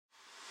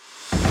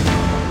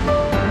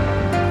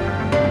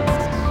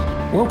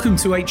Welcome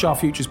to HR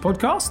Futures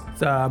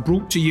podcast,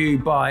 brought to you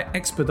by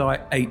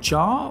Expedite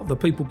HR, the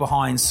people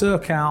behind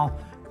Sercal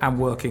and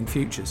Working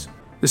Futures.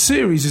 The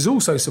series is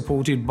also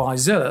supported by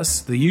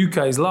Zelus, the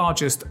UK's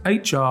largest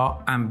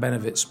HR and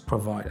benefits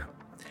provider.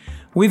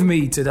 With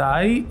me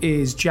today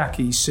is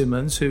Jackie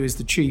Simmons, who is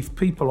the Chief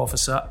People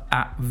Officer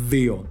at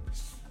Vion.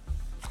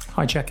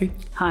 Hi, Jackie.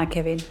 Hi,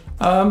 Kevin.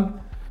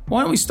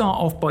 Why don't we start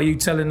off by you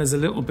telling us a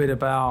little bit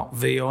about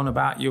Vion,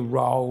 about your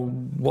role,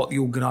 what the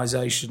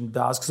organisation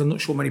does, because I'm not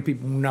sure many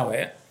people know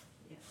it,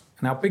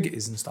 and how big it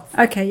is and stuff.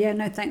 Okay,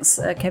 thanks,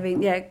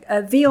 Kevin.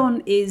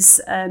 Vion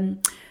is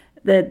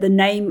the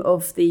name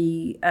of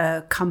the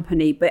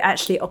company, but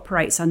actually it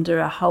operates under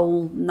a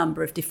whole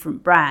number of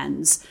different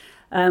brands.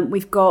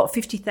 We've got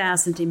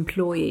 50,000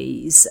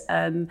 employees,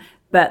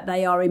 but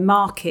they are in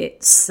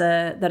markets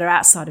that are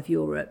outside of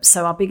Europe.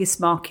 So our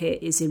biggest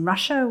market is in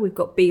Russia. We've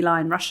got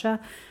Beeline Russia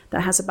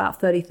that has about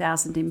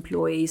 30,000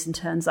 employees and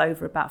turns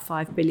over about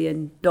 $5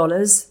 billion.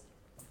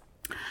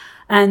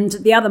 And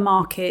the other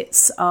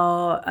markets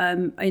are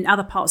in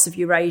other parts of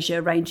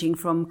Eurasia, ranging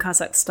from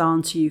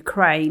Kazakhstan to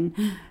Ukraine,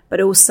 but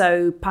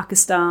also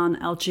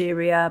Pakistan,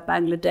 Algeria,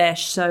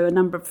 Bangladesh, so a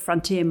number of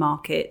frontier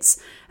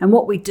markets. And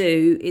what we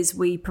do is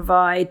we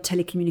provide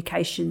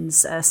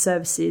telecommunications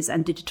services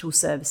and digital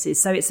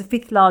services. So it's the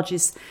fifth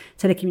largest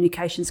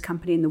telecommunications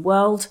company in the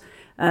world,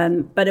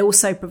 but it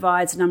also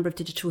provides a number of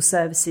digital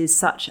services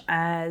such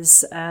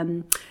as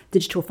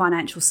digital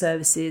financial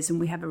services. And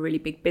we have a really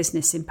big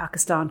business in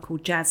Pakistan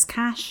called Jazz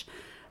Cash,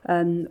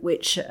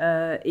 which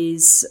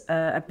is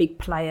a big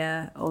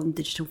player on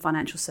digital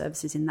financial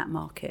services in that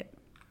market.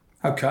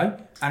 Okay.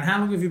 And how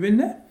long have you been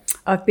there?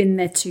 I've been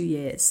there 2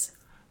 years.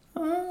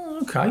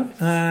 Okay.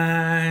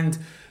 And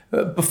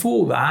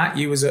before that,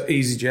 you was at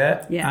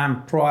EasyJet. Yeah.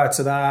 And prior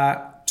to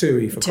that,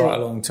 TUI for quite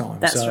a long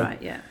time. That's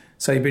right, yeah.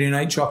 So you've been in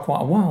HR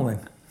quite a while then?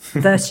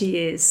 30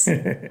 years.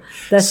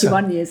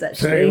 31 years,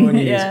 actually. 31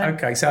 years. Yeah.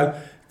 Okay.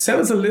 So tell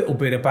us a little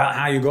bit about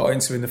how you got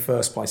into it in the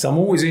first place. I'm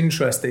always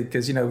interested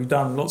because, we've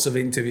done lots of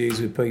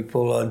interviews with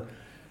people and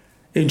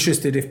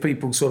interested if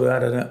people sort of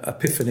had an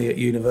epiphany at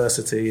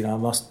university,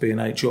 must be in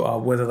HR,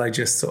 whether they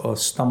just sort of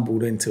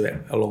stumbled into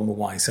it along the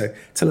way. So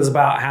tell us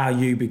about how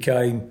you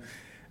became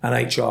an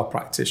HR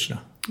practitioner.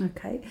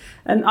 Okay.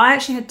 I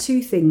actually had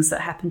two things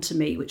that happened to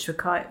me which were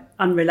quite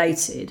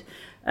unrelated.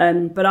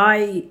 But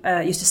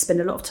I used to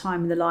spend a lot of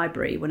time in the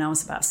library when I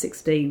was about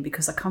 16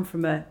 because I come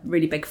from a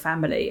really big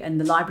family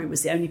and the library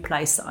was the only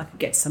place that I could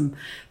get some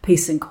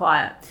peace and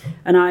quiet.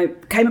 And I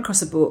came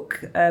across a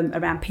book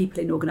around people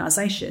in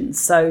organisations.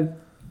 So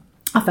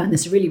I found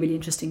this really, really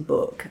interesting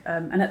book.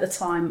 And at the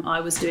time I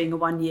was doing a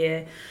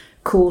 1-year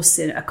course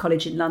in a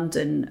college in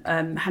London,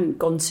 hadn't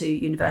gone to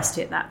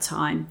university at that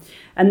time.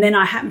 And then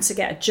I happened to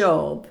get a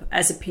job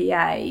as a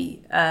PA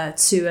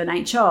to an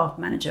HR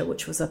manager,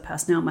 which was a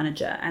personnel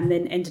manager, and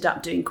then ended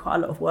up doing quite a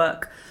lot of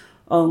work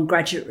on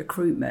graduate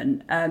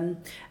recruitment.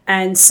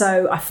 And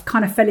so I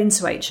kind of fell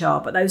into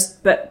HR, but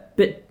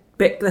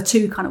the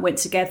two kind of went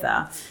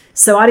together.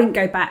 So I didn't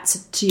go back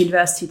to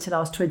university till I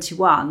was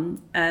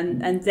 21.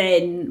 And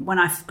then when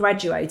I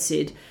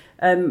graduated,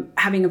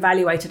 having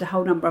evaluated a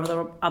whole number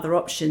of other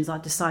options, I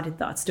decided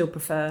that I'd still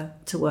prefer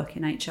to work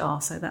in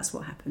HR. So that's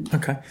what happened.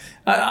 Okay.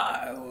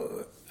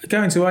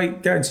 Going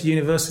to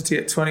university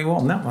at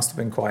 21, that must have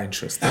been quite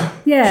interesting.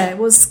 Yeah, it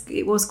was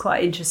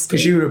quite interesting.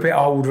 Because you were a bit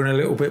older and a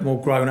little bit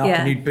more grown up, yeah.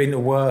 And you'd been to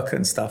work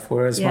and stuff,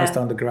 whereas most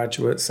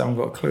undergraduates haven't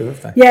got a clue,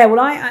 have they? Yeah, well,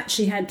 I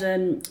actually had,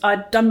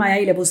 I'd done my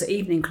A-levels at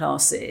evening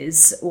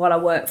classes while I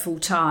worked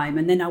full-time,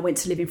 and then I went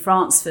to live in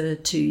France for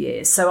 2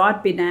 years. So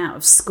I'd been out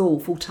of school,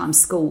 full-time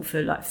school,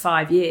 for like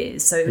 5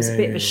 years. So it was a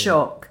bit of a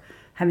shock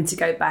having to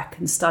go back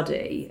and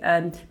study.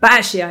 But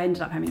actually, I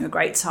ended up having a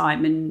great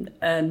time,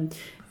 and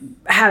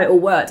how it all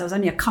worked, I was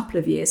only a couple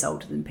of years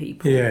older than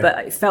people,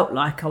 but it felt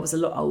like I was a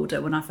lot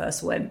older when I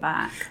first went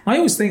back. I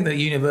always think that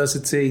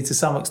university, to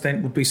some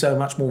extent, would be so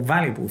much more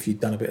valuable if you'd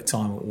done a bit of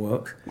time at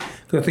work,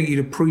 because I think you'd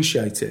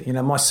appreciate it.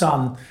 My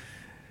son,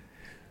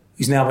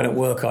 who's now been at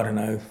work, I don't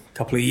know, a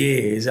couple of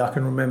years, I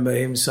can remember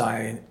him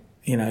saying,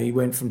 he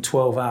went from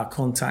 12-hour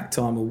contact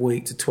time a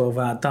week to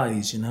 12-hour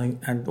days,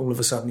 and all of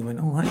a sudden he went,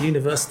 that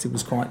university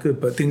was quite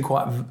good, but didn't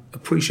quite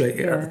appreciate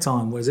it at the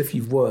time, whereas if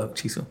you've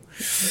worked, you thought...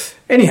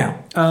 Anyhow,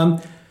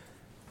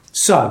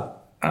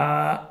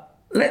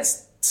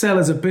 let's tell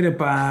us a bit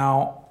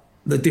about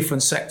the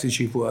different sectors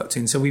you've worked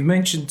in. So we've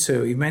mentioned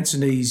TUI, you've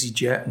mentioned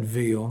EasyJet and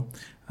Vion.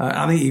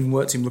 I think you even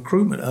worked in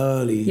recruitment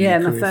early. Yeah,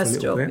 my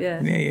first job,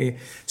 yeah.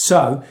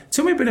 So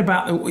tell me a bit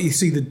about what you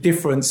see the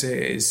difference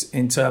is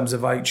in terms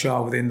of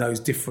HR within those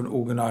different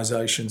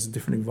organisations and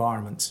different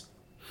environments.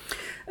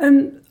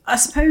 I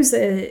suppose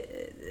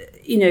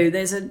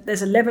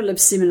there's a level of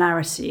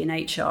similarity in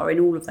HR in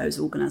all of those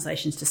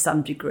organisations to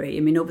some degree. I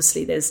mean,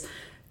 obviously there's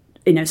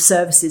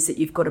services that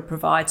you've got to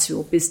provide to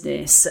your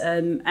business.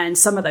 And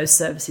some of those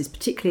services,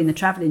 particularly in the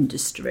travel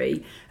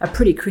industry, are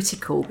pretty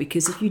critical,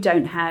 because if you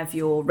don't have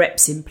your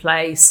reps in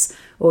place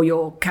or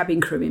your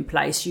cabin crew in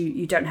place,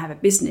 you don't have a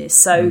business.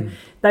 So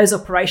those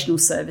operational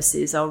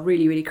services are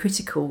really, really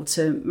critical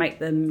to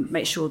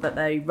make sure that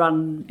they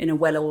run in a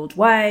well-oiled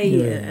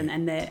way,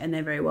 and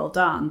they're very well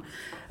done.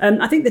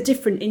 I think the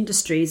different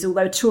industries,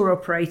 although tour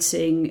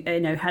operating,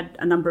 had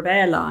a number of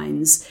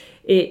airlines,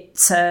 it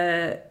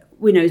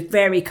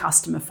very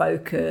customer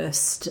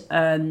focused,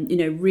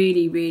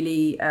 really,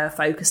 really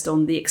focused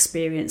on the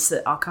experience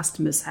that our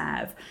customers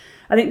have.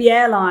 I think the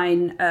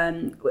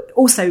airline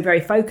also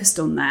very focused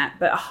on that,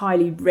 but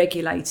highly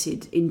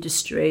regulated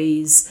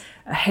industries,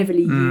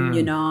 heavily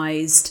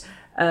unionised.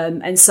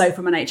 And so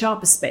from an HR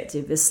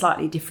perspective, there's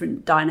slightly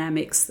different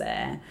dynamics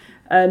there.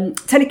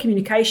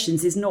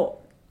 Telecommunications is not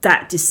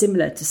that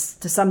dissimilar to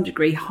some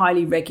degree,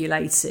 highly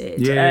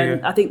regulated.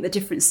 I think the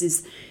difference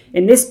is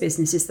in this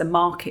business is the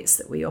markets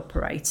that we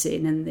operate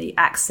in and the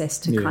access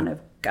to kind of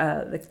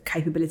the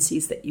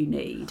capabilities that you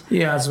need.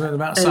 Yeah, as I was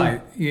about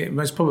to say,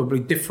 most probably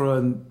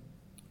different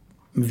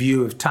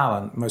view of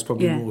talent, most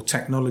probably more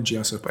technology,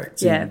 I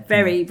suspect. Yeah,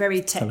 very,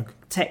 very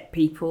tech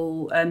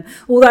people.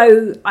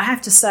 Although I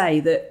have to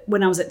say that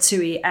when I was at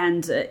TUI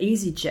and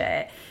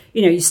EasyJet,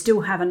 you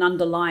still have an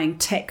underlying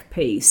tech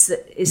piece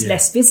that is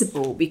less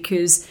visible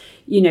because,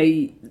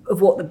 of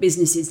what the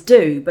businesses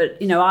do.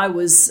 But, I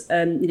was,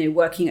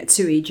 working at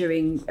TUI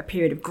during a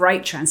period of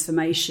great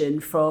transformation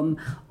from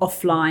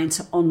offline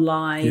to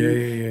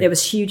online. There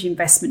was huge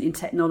investment in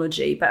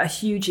technology, but a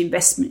huge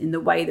investment in the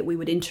way that we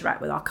would interact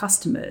with our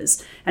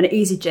customers. And at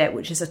EasyJet,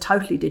 which is a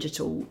totally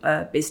digital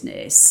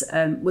business,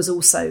 was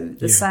also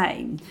the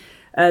same.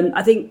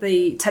 I think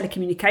the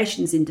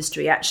telecommunications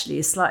industry actually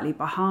is slightly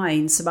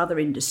behind some other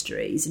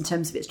industries in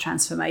terms of its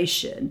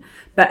transformation,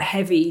 but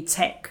heavy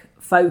tech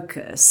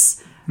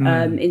focus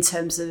in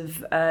terms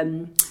of,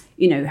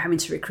 having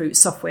to recruit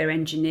software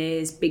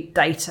engineers, big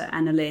data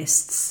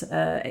analysts,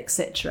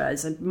 etc.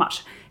 There's a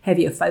much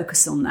heavier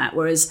focus on that,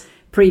 whereas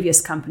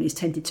previous companies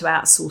tended to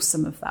outsource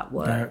some of that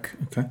work.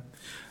 Okay.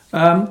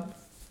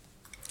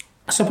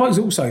 I suppose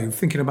also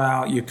thinking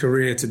about your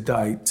career to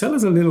date, tell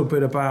us a little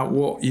bit about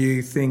what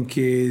you think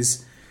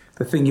is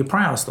the thing you're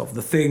proudest of,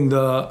 the thing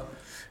that,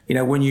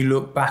 when you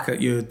look back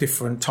at your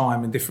different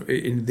time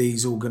in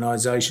these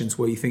organisations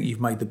where you think you've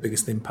made the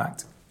biggest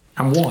impact,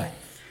 and why?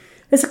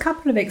 There's a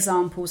couple of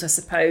examples, I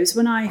suppose.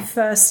 When I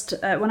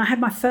had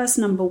my first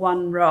number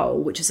one role,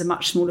 which is a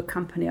much smaller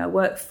company, I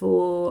worked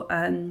for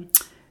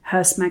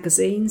Hearst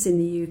Magazines in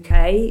the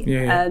UK,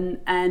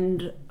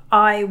 and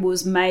I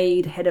was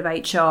made head of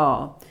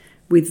HR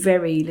with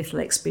very little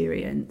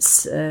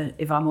experience,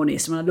 if I'm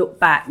honest. When I look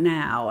back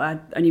now, I'd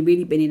only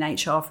really been in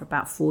HR for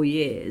about 4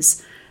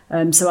 years.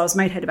 So I was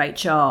made head of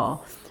HR.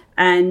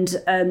 And,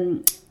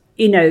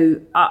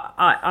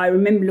 I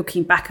remember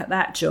looking back at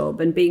that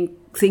job and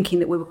thinking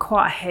that we were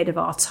quite ahead of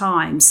our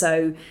time.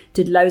 So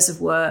did loads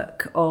of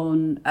work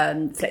on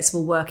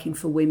flexible working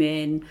for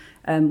women,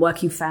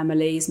 working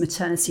families,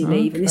 maternity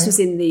leave. And this was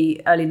in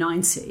the early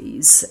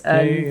 90s.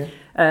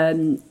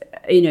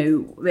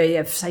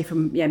 Say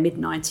from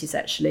mid-90s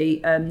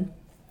actually.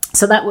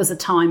 So that was a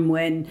time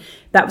when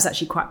that was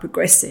actually quite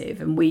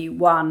progressive, and we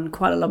won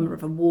quite a number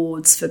of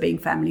awards for being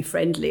family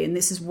friendly. And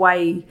this is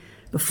way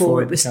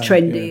before it was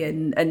trendy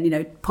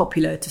and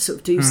popular to sort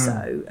of do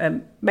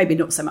so. Maybe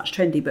not so much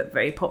trendy, but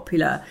very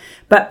popular.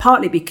 But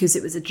partly because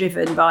it was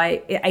driven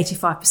by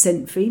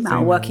 85%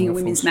 female working in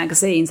women's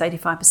magazines,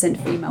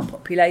 85% female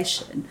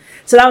population.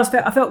 So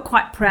I felt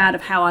quite proud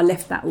of how I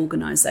left that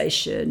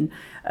organisation.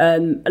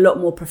 A lot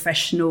more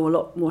professional, a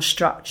lot more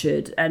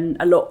structured, and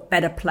a lot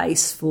better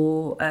place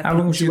for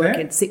people to work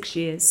in. 6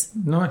 years.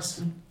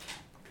 Nice.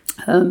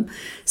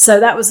 So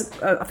that was,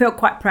 I felt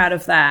quite proud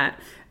of that.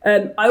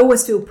 I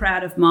always feel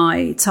proud of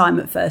my time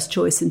at First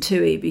Choice and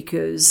TUI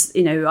because,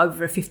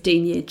 over a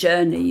 15-year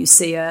journey, you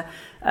see a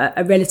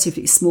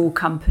relatively small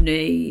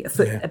company,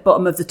 at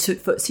bottom of the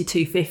FTSE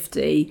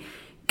 250,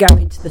 go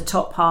into the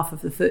top half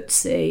of the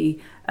FTSE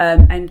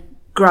and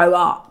grow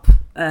up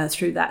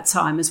through that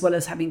time, as well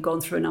as having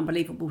gone through an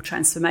unbelievable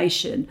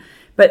transformation.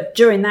 But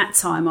during that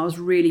time, I was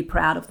really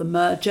proud of the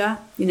merger,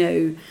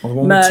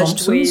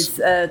 merged with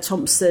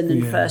Thomson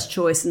and First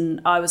Choice,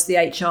 and I was the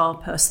HR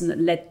person that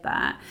led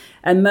that.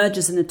 And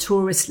mergers are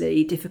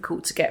notoriously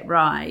difficult to get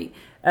right.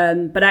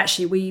 But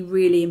actually, we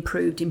really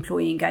improved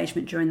employee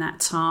engagement during that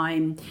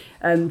time,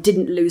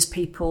 didn't lose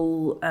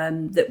people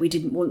that we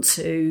didn't want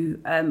to,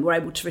 were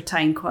able to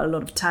retain quite a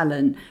lot of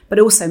talent, but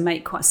also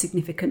make quite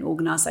significant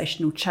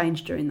organisational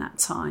change during that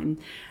time.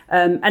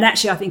 And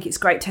actually, I think it's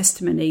great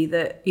testimony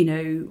that,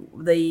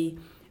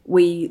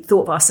 we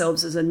thought of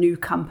ourselves as a new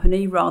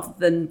company rather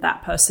than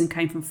that person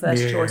came from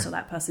First Choice or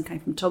that person came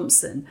from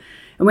Thomson.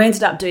 And we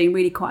ended up doing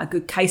really quite a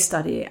good case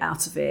study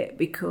out of it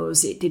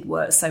because it did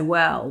work so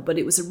well. But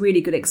it was a really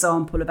good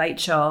example of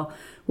HR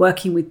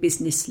working with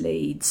business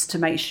leads to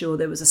make sure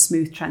there was a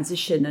smooth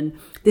transition. And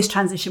this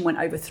transition went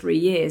over 3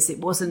 years. It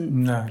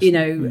wasn't,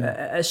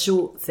 a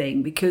short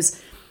thing because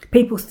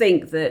people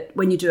think that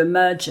when you do a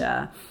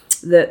merger,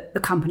 that the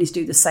companies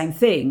do the same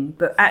thing,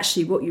 but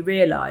actually what you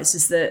realise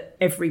is that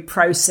every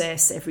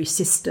process, every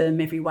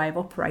system, every way of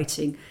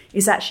operating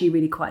is actually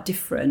really quite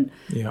different.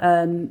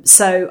 Yeah.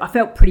 So I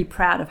felt pretty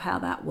proud of how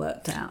that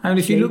worked out. And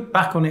if you look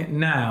back on it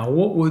now,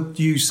 what would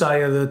you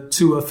say are the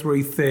 2 or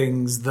 3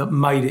 things that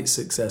made it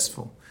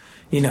successful?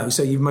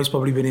 So you've most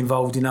probably been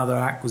involved in other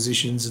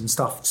acquisitions and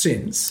stuff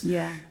since.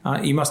 Yeah.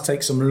 You must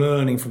take some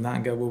learning from that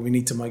and go, well, we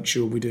need to make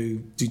sure we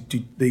do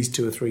these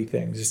 2 or 3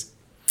 things.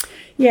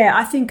 Yeah,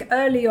 I think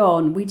early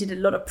on we did a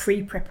lot of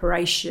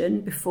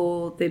pre-preparation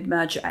before the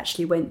merger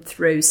actually went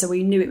through. So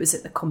we knew it was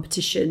at the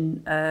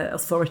competition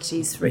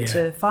authorities for it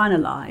to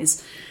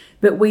finalise.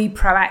 But we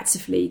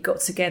proactively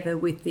got together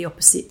with the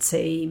opposite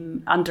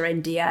team under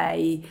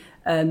NDA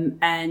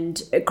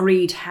and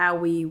agreed how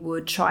we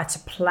would try to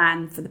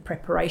plan for the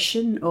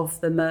preparation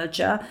of the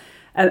merger.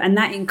 And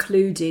that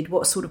included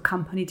what sort of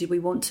company did we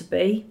want to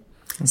be.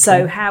 Okay.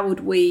 So how would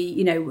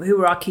we,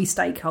 who are our key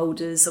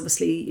stakeholders,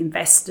 obviously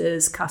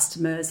investors,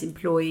 customers,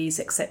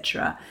 employees,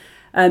 etc.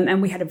 And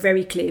we had a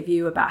very clear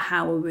view about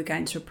how we were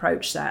going to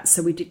approach that.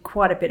 So we did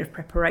quite a bit of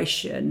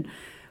preparation.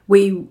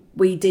 We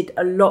did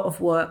a lot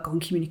of work on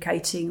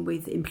communicating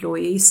with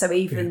employees. So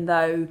even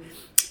though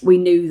we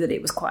knew that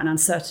it was quite an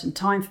uncertain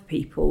time for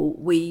people,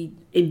 we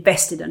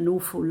invested an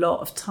awful lot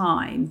of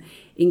time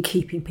in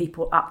keeping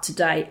people up to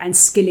date and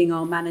skilling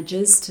our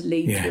managers to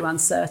lead through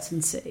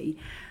uncertainty.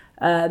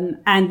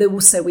 And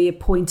also we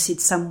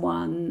appointed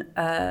someone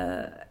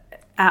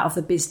out of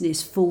the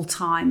business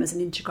full-time as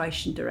an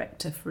integration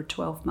director for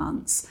 12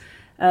 months.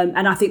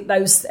 And I think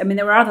there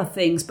were other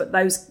things, but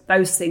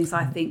those things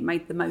I think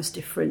made the most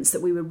difference,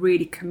 that we were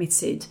really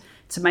committed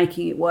to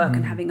making it work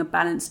and having a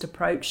balanced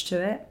approach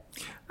to it.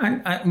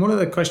 And one of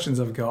the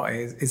questions I've got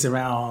is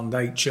around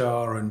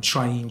HR and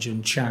change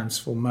and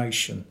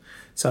transformation.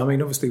 So,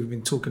 obviously we've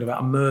been talking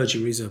about a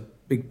merger is a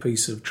big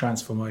piece of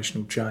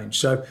transformational change.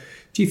 So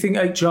do you think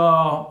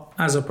HR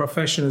as a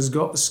profession has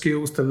got the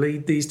skills to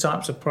lead these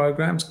types of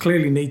programs?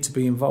 Clearly need to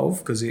be involved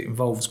because it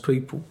involves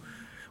people.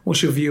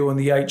 What's your view on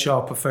the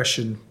HR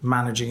profession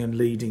managing and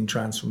leading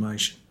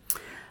transformation?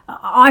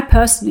 I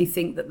personally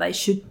think that they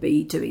should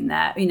be doing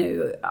that.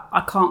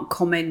 I can't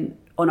comment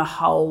on a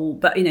whole,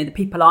 but the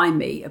people I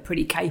meet are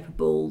pretty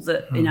capable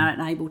that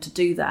and able to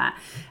do that.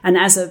 And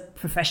as a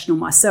professional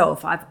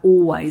myself, I've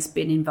always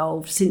been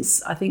involved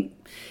since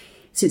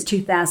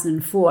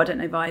 2004. I don't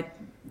know if I've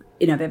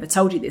ever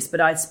told you this, but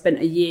I spent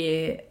a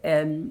year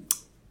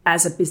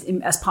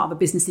as part of a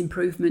business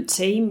improvement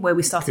team where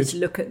we started to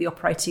look at the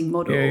operating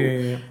model.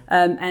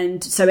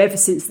 And so ever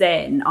since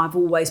then, I've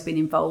always been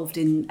involved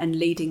in and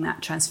leading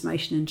that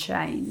transformation and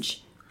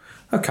change.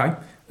 Okay,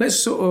 let's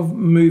sort of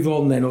move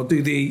on then, or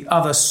do the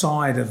other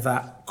side of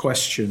that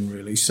question,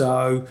 really.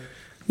 So,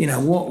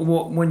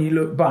 what when you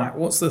look back,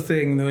 what's the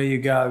thing where you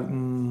go,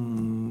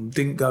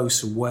 didn't go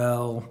so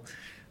well,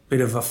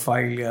 bit of a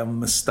failure,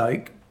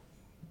 mistake,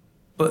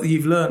 but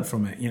you've learned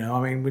from it,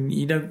 when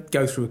you don't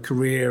go through a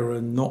career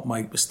and not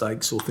make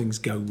mistakes or things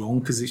go wrong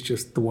because it's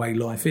just the way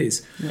life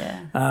is.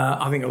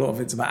 I think a lot of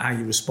it's about how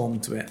you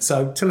respond to it.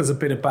 So tell us a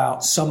bit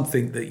about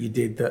something that you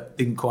did that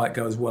didn't quite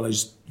go as well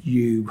as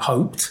you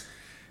hoped,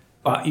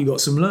 but you got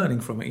some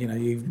learning from it.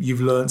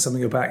 You've learned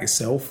something about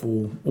yourself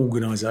or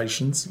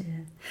organisations.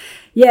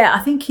 Yeah, I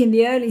think in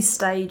the early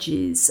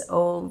stages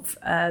of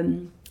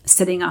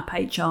setting up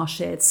HR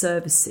shared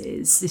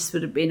services, this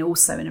would have been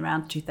also in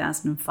around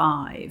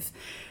 2005.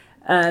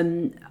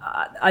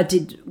 I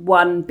did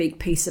one big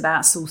piece of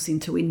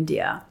outsourcing to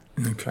India,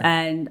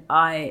 and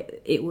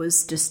it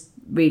was just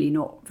really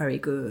not very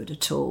good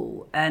at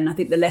all. And I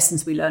think the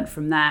lessons we learned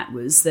from that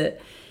was that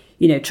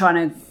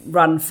trying to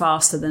run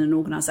faster than an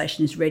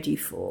organisation is ready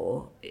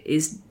for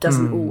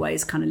doesn't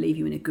always kind of leave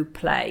you in a good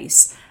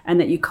place, and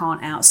that you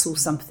can't outsource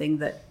something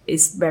that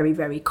is very,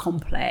 very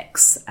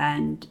complex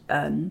and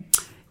and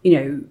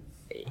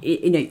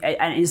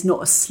it's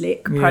not a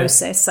slick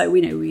process. So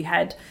we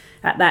had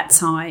at that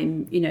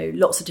time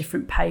lots of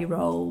different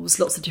payrolls,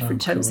 lots of different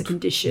terms and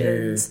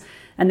conditions,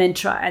 and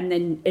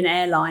then an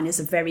airline is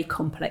a very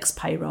complex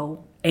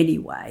payroll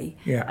anyway.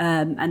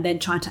 And then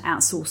trying to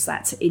outsource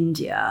that to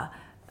India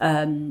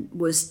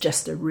was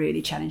just a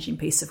really challenging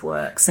piece of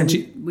work. So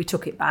we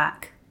took it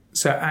back.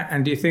 So,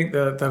 and do you think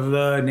that the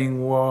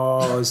learning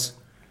was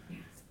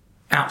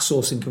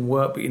outsourcing can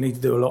work, but you need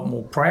to do a lot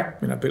more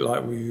prep, a bit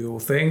like with your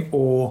thing,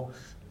 or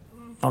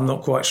I'm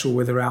not quite sure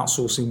whether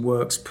outsourcing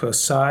works per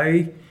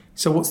se.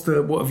 So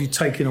what have you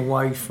taken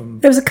away from?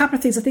 There was a couple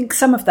of things. I think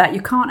some of that,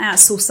 you can't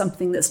outsource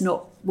something that's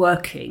not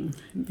working.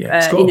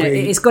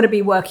 It's got to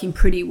be working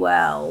pretty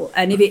well.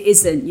 And if it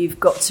isn't, you've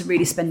got to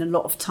really spend a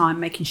lot of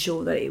time making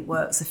sure that it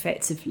works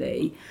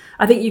effectively.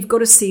 I think you've got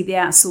to see the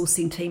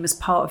outsourcing team as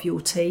part of your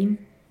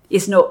team.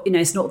 It's not,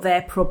 it's not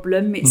their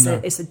problem. It's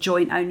a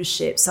joint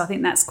ownership. So I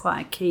think that's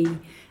quite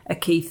a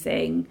key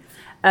thing.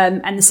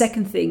 And the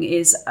second thing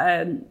is,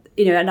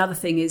 another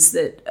thing is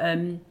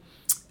that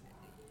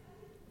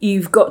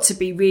you've got to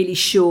be really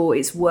sure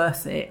it's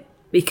worth it,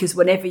 because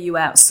whenever you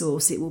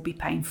outsource, it will be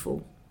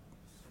painful.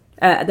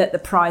 that the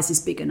prize is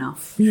big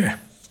enough. Yeah.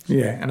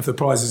 And if the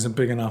prize isn't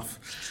big enough,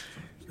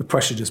 the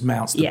pressure just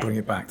mounts to bring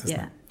it back, doesn't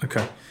it?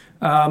 Okay.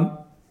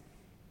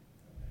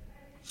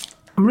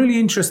 I'm really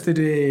interested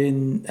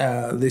in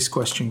this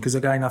question because,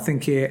 again, I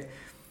think a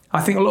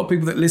lot of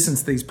people that listen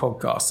to these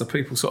podcasts are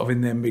people sort of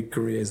in their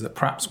mid-careers that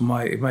perhaps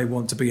may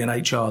want to be an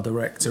HR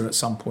director at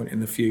some point in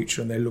the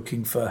future, and they're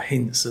looking for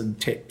hints and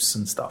tips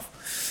and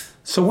stuff.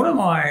 So one of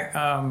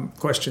my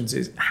questions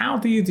is, how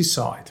do you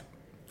decide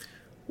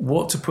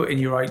what to put in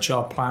your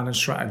HR plan and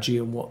strategy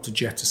and what to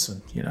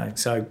jettison?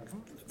 So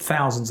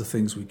thousands of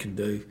things we can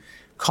do.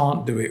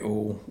 Can't do it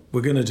all.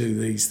 We're going to do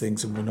these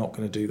things and we're not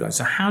going to do those.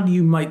 So how do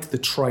you make the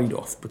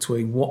trade-off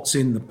between what's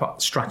in the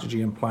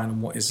strategy and plan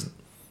and what isn't?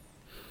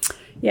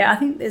 Yeah, I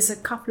think there's a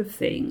couple of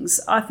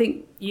things. I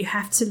think you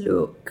have to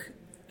look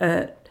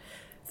at,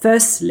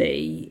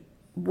 firstly,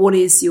 what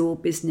is your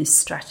business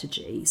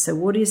strategy? So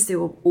what is the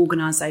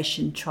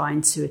organisation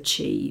trying to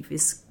achieve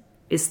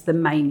is the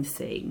main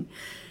thing.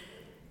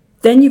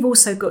 Then you've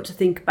also got to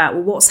think about,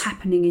 well, what's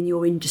happening in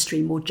your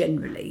industry more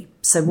generally?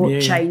 So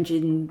what change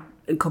in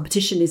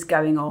competition is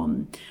going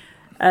on?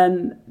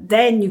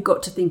 Then you've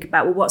got to think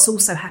about, well, what's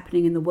also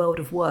happening in the world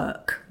of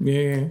work?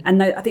 Yeah.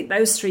 And I think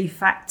those three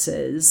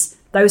factors,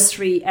 those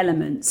three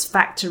elements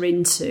factor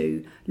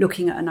into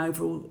looking at an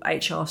overall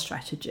HR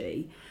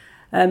strategy.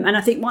 And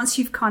I think once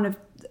you've kind of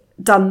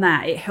done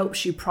that, it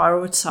helps you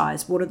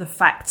prioritise what are the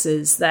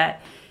factors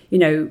that,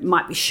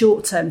 might be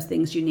short-term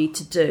things you need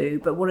to do,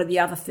 but what are the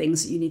other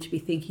things that you need to be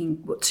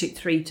thinking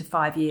 3 to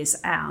 5 years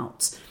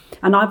out?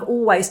 And I've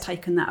always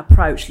taken that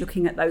approach,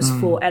 looking at those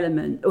four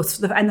elements.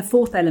 And the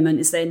fourth element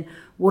is then,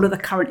 what are the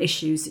current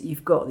issues that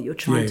you've got that you're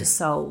trying to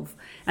solve?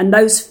 And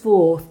those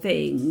four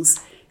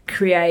things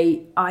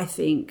create, I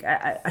think,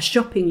 a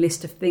shopping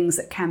list of things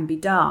that can be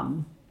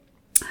done.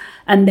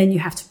 And then you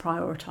have to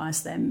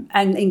prioritise them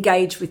and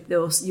engage with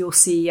your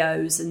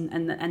CEOs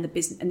and the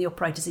business and the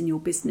operators in your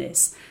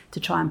business to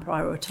try and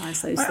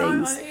prioritise those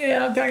things.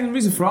 Again, the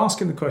reason for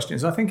asking the question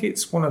is I think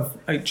it's one of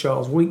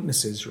HR's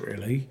weaknesses,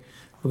 really,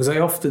 because I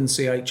often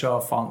see HR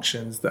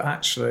functions that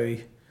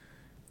actually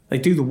they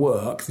do the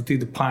work, they do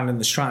the plan and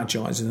the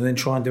strategising, and then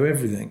try and do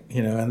everything,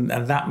 and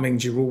that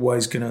means you're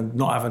always going to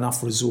not have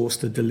enough resource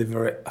to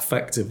deliver it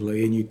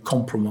effectively, and you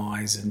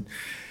compromise and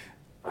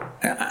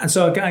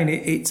so again,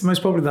 it's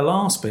most probably the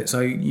last bit. So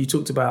you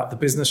talked about the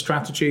business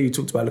strategy, you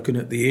talked about looking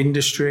at the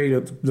industry,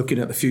 looking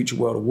at the future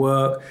world of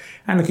work,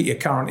 and look at your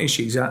current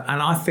issues. And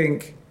I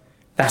think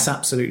that's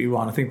absolutely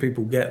right. I think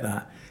people get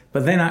that.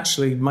 But then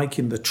actually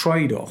making the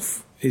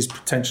trade-off is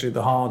potentially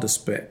the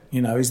hardest bit.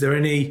 Is there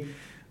any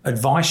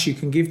advice you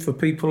can give for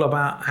people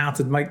about how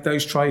to make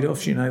those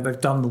trade-offs?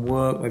 They've done the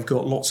work, they've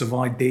got lots of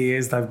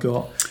ideas, they've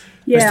got...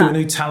 Let's do a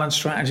new talent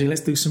strategy.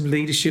 Let's do some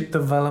leadership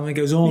development. It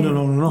goes on and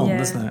on and on,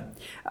 doesn't it?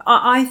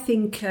 I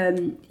think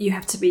you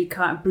have to be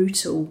kind of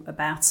brutal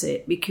about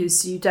it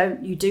because you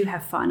do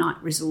have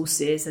finite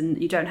resources and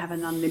you don't have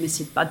an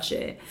unlimited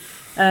budget.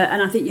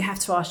 And I think you have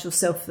to ask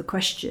yourself the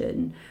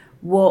question: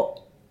 what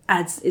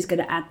is going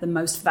to add the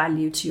most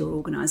value to your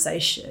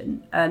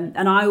organisation?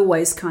 And I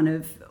always kind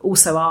of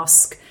also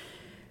ask,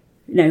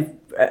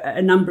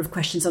 a number of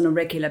questions on a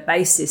regular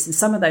basis, and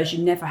some of those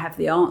you never have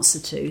the answer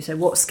to. So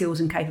what skills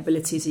and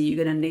capabilities are you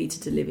going to need to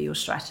deliver your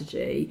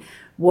strategy?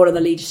 What are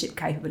the leadership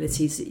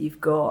capabilities that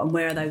you've got, and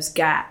where are those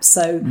gaps?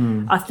 So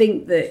I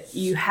think that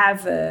you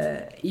have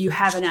a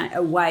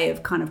way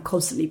of kind of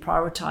constantly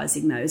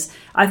prioritising those.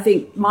 I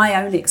think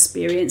my own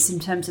experience in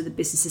terms of the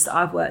businesses that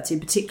I've worked in,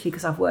 particularly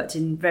because I've worked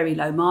in very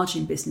low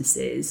margin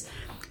businesses,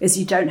 is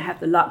you don't have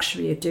the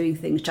luxury of doing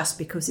things just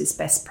because it's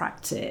best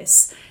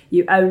practice.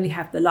 You only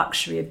have the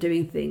luxury of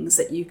doing things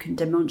that you can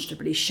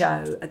demonstrably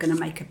show are going to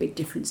make a big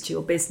difference to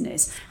your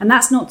business. And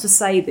that's not to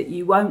say that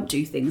you won't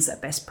do things at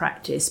best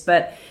practice,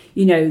 but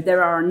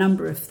there are a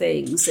number of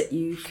things that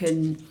you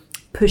can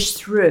push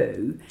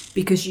through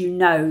because you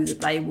know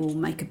that they will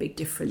make a big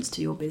difference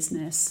to your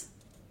business.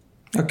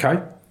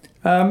 Okay.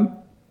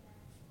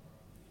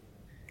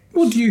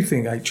 What do you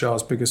think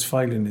HR's biggest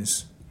failing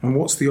is? And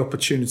what's the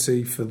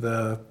opportunity for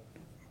the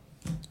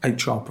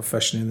HR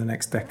profession in the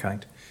next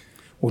decade?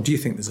 Or do you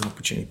think there's an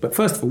opportunity? But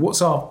first of all,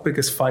 what's our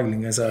biggest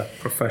failing as a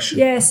profession?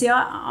 Yeah, see,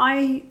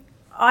 I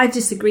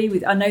disagree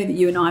with... I know that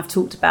you and I have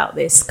talked about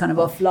this kind of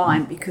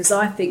offline because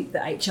I think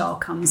that HR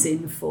comes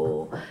in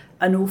for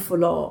an awful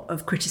lot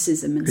of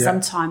criticism and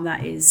sometimes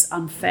that is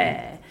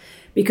unfair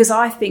because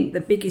I think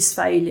the biggest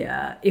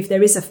failure, if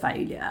there is a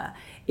failure,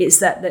 is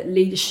that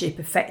leadership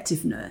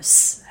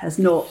effectiveness has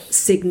not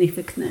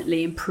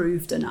significantly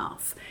improved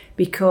enough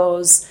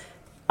because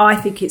I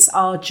think it's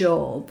our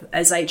job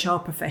as HR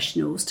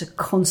professionals to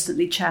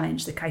constantly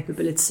challenge the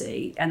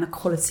capability and the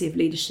quality of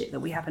leadership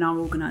that we have in our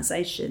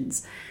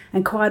organisations.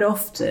 And quite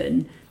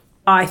often,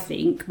 I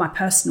think, my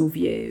personal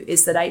view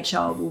is that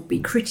HR will be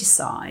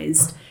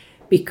criticised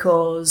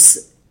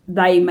because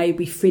they may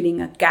be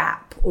filling a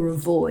gap or a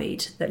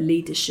void that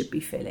leaders should be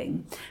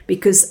filling.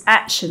 Because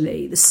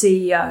actually, the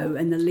CEO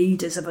and the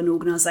leaders of an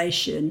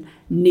organisation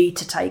need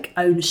to take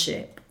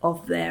ownership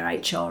of their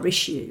HR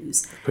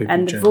issues. People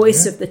And the generally,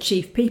 voice yeah. of the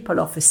chief people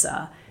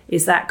officer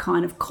is that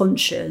kind of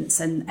conscience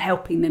and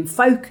helping them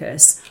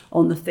focus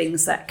on the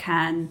things that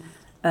can,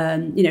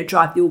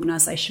 drive the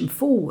organisation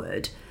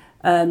forward.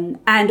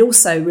 And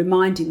also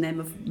reminding them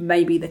of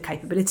maybe the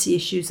capability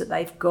issues that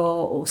they've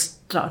got, or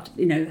start,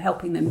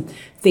 helping them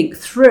think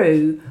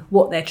through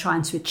what they're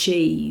trying to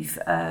achieve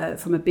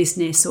from a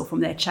business or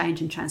from their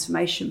change and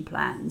transformation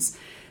plans.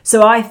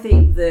 So I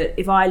think that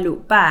if I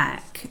look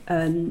back,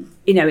 in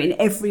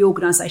every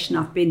organisation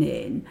I've been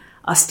in,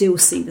 I still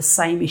see the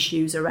same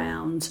issues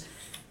around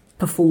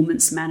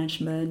performance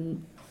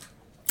management,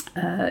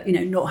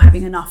 not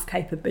having enough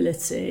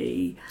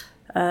capability.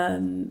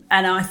 And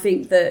I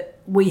think that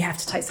we have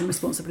to take some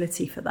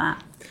responsibility for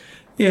that.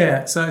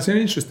 Yeah, so it's an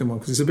interesting one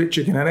because it's a bit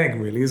chicken and egg,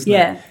 really, isn't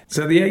Yeah. it?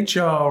 So the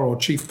HR or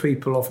chief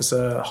people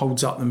officer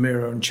holds up the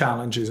mirror and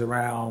challenges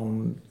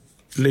around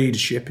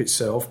leadership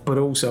itself, but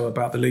also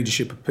about the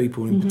leadership of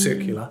people in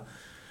particular.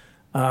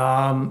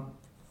 And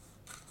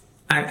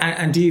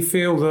do you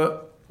feel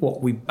that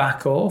we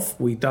back off,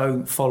 we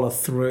don't follow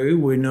through,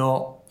 we're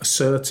not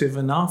assertive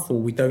enough,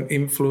 or we don't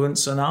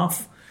influence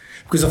enough?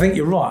 Because I think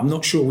you're right. I'm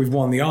not sure we've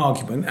won the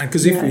argument. And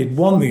because if we had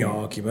won the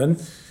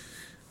argument,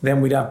 then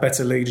we'd have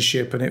better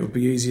leadership and it would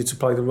be easier to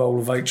play the role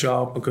of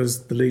HR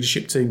because the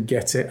leadership team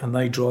get it and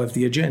they drive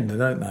the agenda,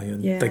 don't they?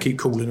 And they keep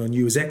calling on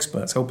you as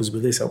experts, help us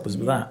with this, help us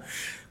with that.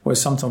 Whereas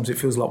sometimes it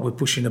feels like we're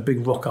pushing a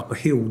big rock up a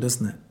hill,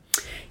 doesn't it?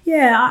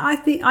 Yeah,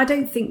 I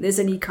don't think there's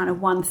any kind of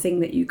one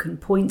thing that you can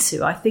point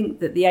to. I think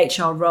that the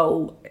HR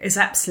role has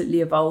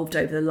absolutely evolved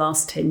over the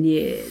last 10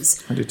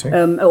 years. I do too.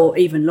 Or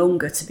even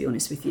longer, to be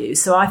honest with you.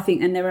 So I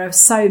think, and there are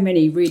so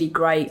many really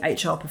great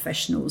HR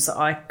professionals that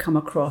I come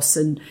across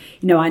and,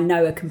 I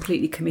know are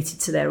completely committed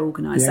to their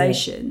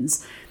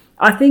organisations. Yeah.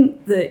 I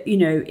think that,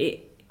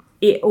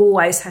 it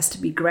always has to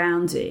be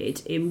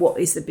grounded in what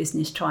is the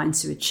business trying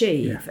to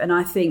achieve. Yeah. And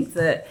I think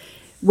that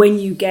when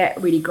you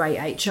get really great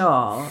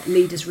HR,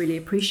 leaders really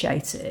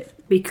appreciate it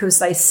because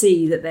they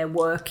see that they're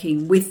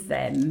working with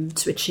them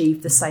to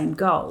achieve the same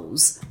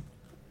goals.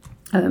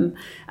 And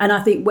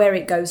I think where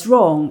it goes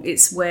wrong,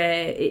 it's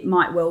where it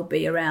might well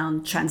be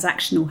around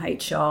transactional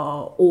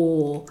HR,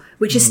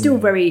 which is still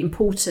very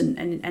important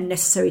and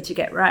necessary to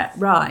get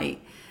right.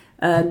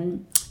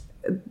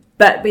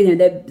 But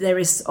there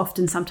is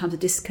often sometimes a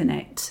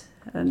disconnect.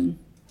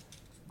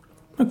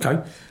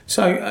 Okay,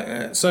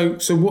 so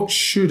what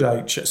should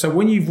HR? So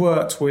when you've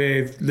worked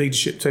with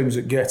leadership teams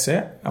that get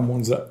it and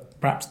ones that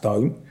perhaps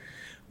don't,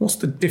 what's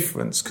the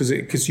difference?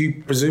 Because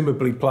you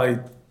presumably played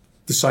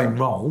the same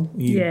role,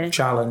 you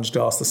challenged,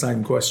 asked the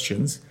same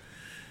questions.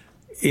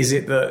 Is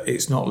it that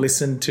it's not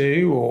listened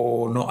to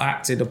or not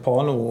acted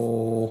upon,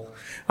 or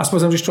I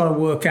suppose I'm just trying to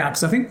work out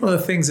because I think one of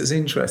the things that's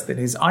interesting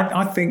is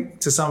I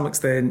think to some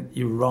extent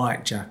you're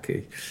right,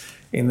 Jackie.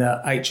 In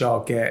that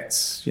HR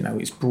gets,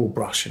 it's broad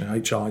brush.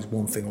 HR is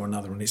one thing or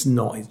another, and it's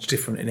not. It's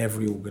different in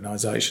every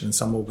organisation, and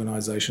some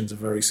organisations are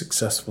very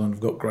successful and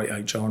have got great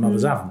HR, and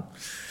others haven't.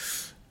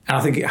 And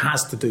I think it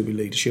has to do with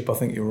leadership. I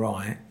think you're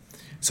right.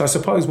 So I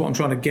suppose what I'm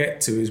trying to get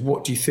to is,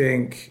 what do you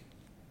think?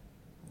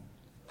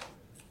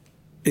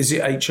 Is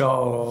it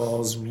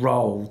HR's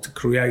role to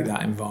create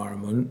that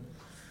environment,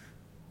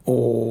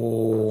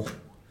 or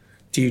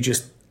do you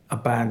just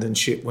abandon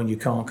ship when you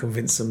can't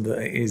convince them that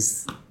it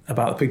is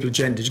about the people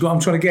agenda? Do you know what I'm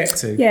trying to get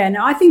to? Yeah,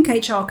 no, I think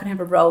HR can have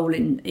a role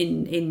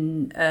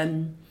in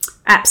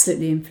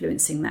absolutely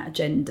influencing that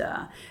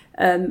agenda.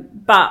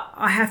 But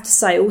I have to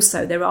say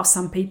also there are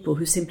some people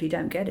who simply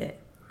don't get it.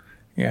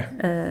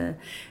 Yeah.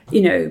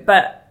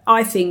 But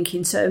I think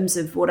in terms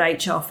of what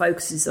HR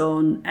focuses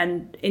on,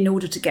 and in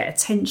order to get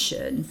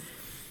attention,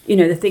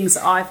 the things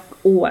that I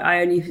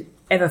only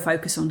ever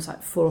focus on is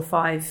like 4 or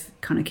 5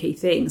 kind of key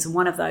things. And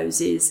one of those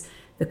is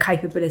the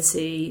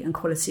capability and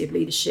quality of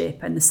leadership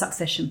and the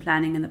succession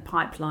planning and the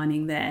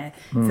pipelining there.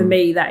 For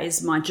me, that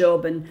is my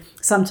job. And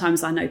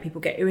sometimes I know people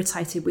get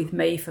irritated with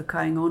me for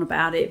going on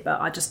about it,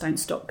 but I just don't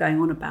stop going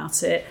on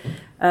about it,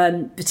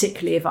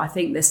 particularly if I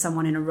think there's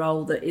someone in a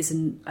role that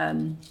isn't,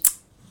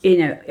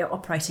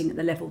 operating at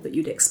the level that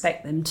you'd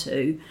expect them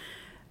to.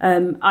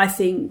 I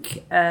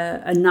think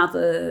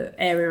another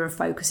area of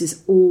focus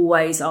is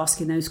always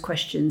asking those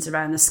questions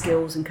around the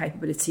skills and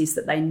capabilities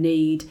that they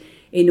need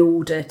in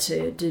order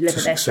to deliver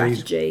their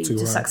strategy,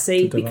 to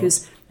succeed.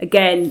 Because,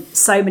 again,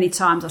 so many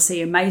times I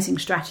see amazing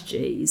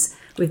strategies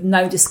with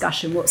no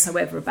discussion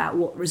whatsoever about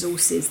what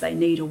resources they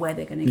need or where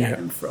they're going to get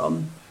them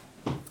from.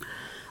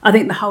 I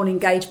think the whole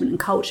engagement and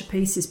culture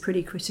piece is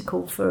pretty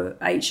critical for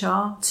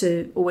HR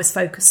to always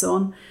focus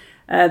on.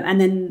 And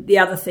then the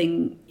other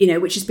thing,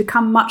 which has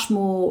become much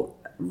more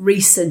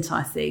recent,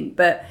 I think,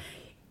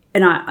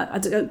 and I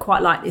don't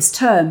quite like this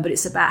term, but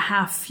it's about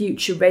how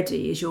future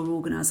ready is your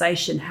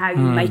organisation, how you're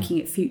making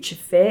it future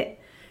fit.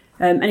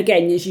 And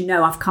again, as you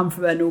know, I've come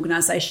from an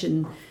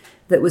organisation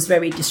that was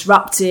very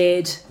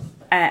disrupted.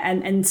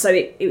 And so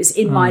it was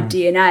in my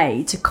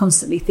DNA to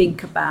constantly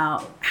think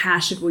about how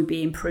should we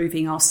be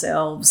improving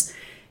ourselves,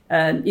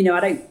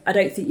 I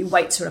don't think you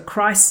wait till a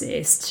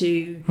crisis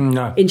to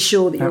No,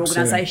 ensure that your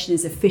absolutely. organisation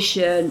is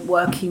efficient,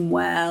 working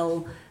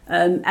well,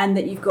 and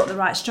that you've got the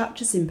right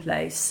structures in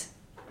place.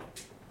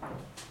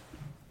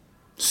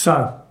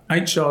 So,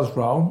 HR's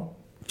role,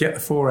 get the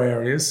 4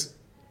 areas,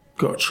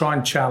 got to try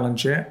and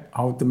challenge it,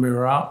 hold the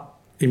mirror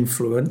up,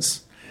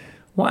 influence.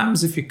 What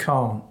happens if you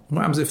can't?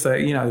 What happens if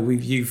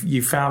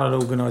you've found an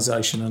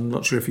organisation, and I'm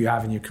not sure if you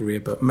have in your career,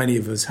 but many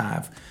of us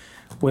have,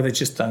 where they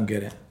just don't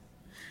get it?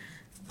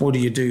 What do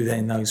you do then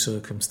in those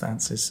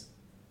circumstances?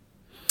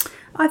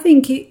 I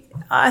think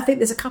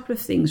there's a couple of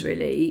things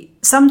really.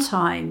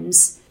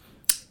 Sometimes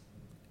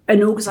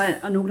an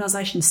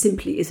organisation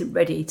simply isn't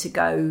ready to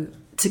go,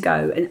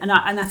 and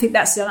I think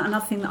that's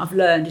another thing that I've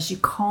learned is you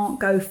can't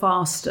go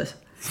faster.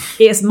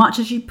 As much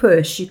as you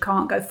push, you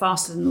can't go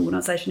faster than an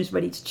organisation is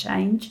ready to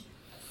change.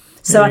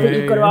 So I think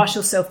you've got to ask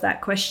yourself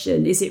that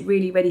question: is it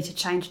really ready to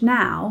change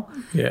now?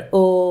 Yeah.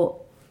 Or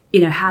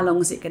how long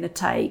is it going to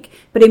take?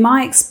 But in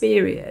my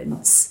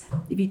experience,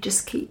 if you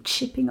just keep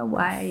chipping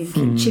away and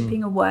keep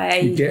chipping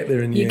away, you get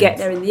there in the end. get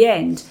there in the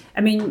end.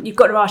 I mean, you've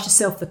got to ask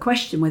yourself the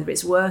question whether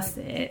it's worth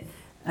it.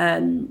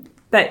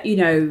 But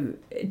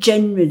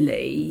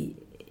generally,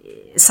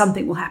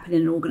 something will happen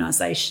in an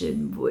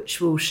organisation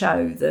which will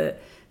show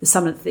that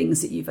some of the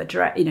things that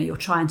you're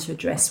trying to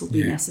address will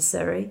be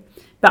necessary.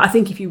 But I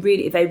think if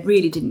they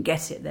really didn't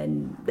get it,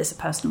 then there's a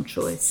personal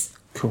choice.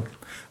 Cool.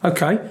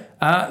 Okay,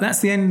 that's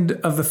the end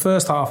of the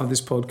first half of this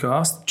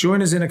podcast.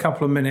 Join us in a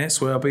couple of minutes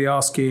where I'll be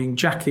asking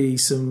Jackie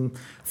some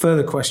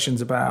further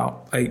questions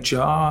about HR,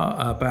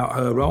 about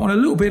her role, and a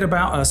little bit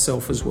about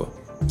herself as well.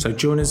 So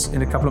join us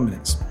in a couple of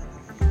minutes.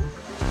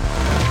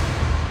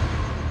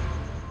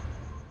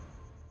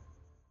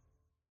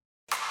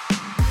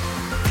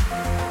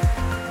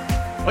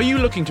 Are you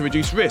looking to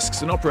reduce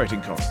risks and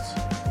operating costs?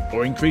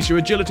 Or increase your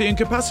agility and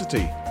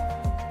capacity?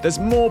 There's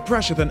more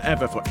pressure than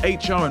ever for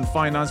HR and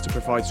finance to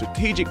provide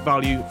strategic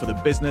value for the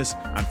business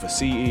and for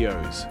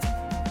CEOs.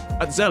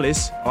 At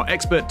Zellis, our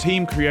expert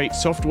team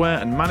creates software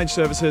and managed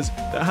services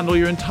that handle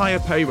your entire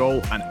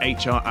payroll and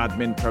HR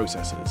admin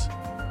processes.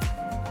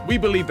 We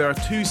believe there are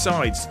 2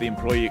 sides to the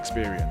employee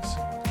experience: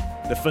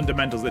 the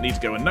fundamentals that need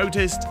to go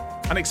unnoticed,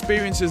 and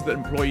experiences that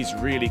employees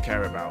really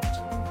care about.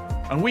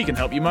 And we can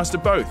help you master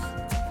both.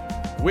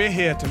 We're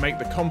here to make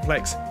the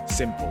complex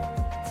simple,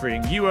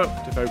 freeing you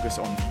up to focus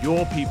on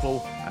your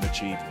people and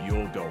achieve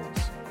your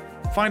goals.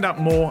 Find out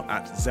more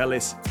at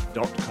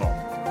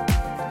zellis.com.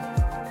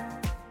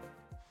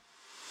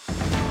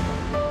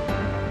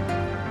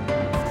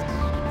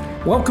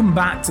 Welcome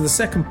back to the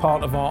second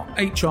part of our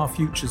HR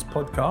Futures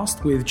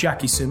podcast with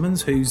Jackie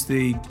Simmons, who's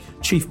the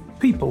Chief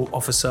People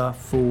Officer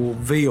for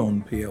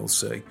Vion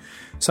PLC.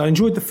 So I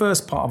enjoyed the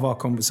first part of our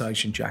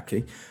conversation,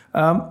 Jackie.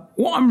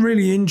 What I'm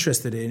really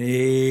interested in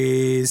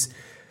is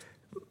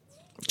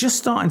just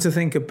starting to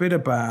think a bit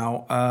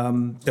about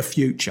the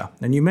future.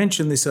 And you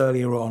mentioned this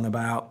earlier on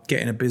about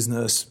getting a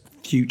business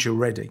future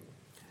ready.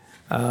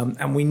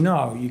 And we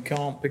know you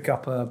can't pick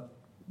up a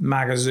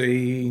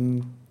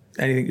magazine,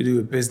 anything to do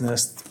with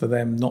business, for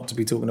them not to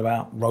be talking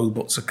about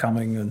robots are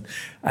coming and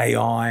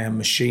AI and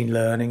machine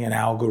learning and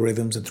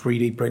algorithms and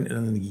 3D printing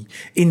and the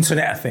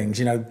Internet of Things.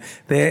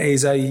 There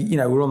is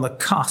we're on the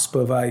cusp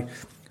of a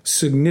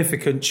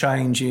significant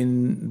change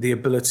in the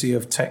ability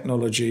of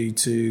technology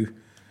to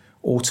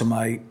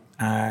automate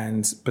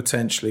and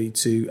potentially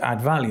to add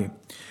value.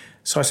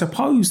 So I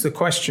suppose the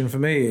question for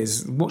me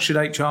is, what should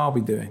HR be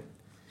doing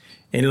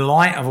in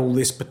light of all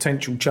this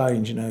potential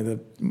change? That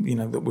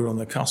we're on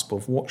the cusp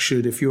of. What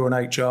should, if you're an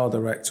HR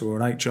director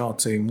or an HR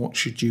team, what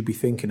should you be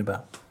thinking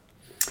about?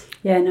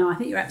 Yeah, no, I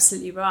think you're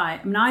absolutely right.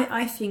 I mean,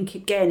 I think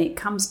again it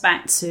comes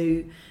back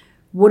to,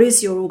 what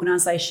is your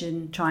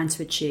organisation trying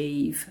to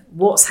achieve?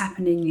 What's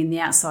happening in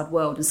the outside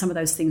world? And some of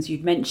those things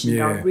you've mentioned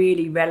are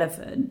really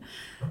relevant.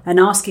 And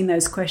asking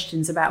those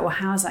questions about, well,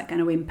 how's that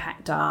going to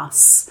impact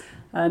us?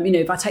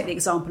 If I take the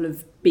example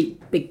of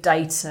big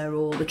data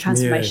or the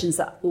transformations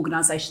that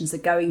organisations are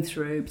going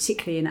through,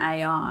 particularly in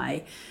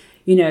AI,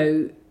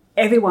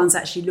 everyone's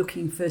actually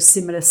looking for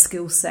similar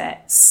skill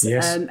sets.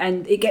 Yes.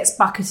 And it gets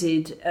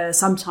bucketed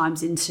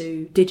sometimes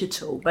into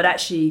digital. But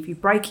actually, if you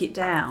break it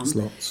down,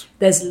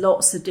 there's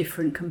lots of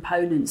different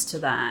components to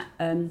that.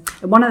 And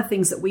one of the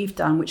things that we've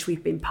done, which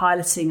we've been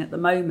piloting at the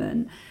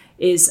moment,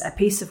 is a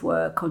piece of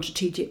work on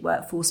strategic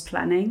workforce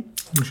planning.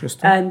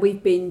 Interesting. And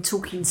we've been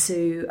talking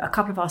to a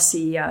couple of our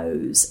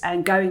CEOs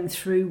and going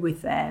through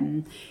with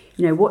them,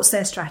 what's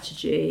their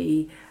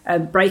strategy,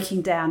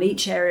 breaking down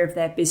each area of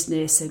their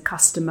business and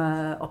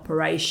customer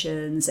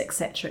operations, et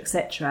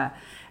cetera,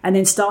 and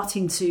then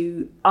starting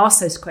to ask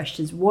those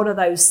questions. What are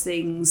those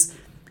things?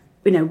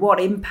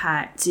 What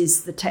impact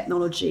is the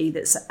technology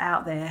that's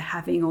out there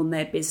having on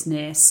their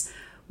business?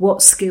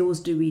 What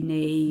skills do we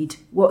need?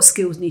 What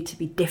skills need to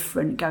be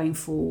different going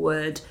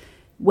forward?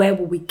 Where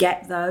will we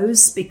get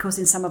those? Because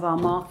in some of our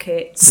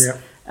markets,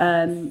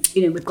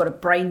 we've got a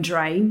brain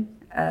drain.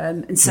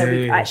 And so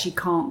we actually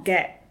can't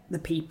get the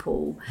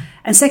people?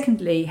 And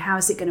secondly, how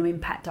is it going to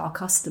impact our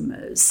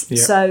customers?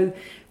 Yeah. So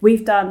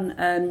we've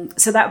done,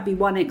 so that would be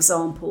one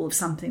example of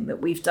something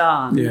that we've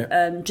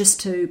done, just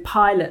to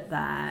pilot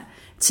that,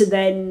 to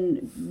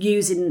then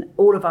use in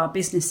all of our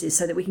businesses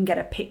so that we can get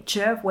a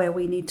picture of where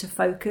we need to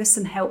focus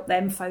and help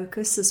them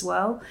focus as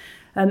well.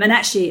 And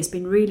actually, it's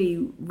been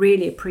really,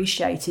 really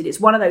appreciated. It's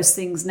one of those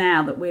things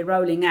now that we're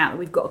rolling out.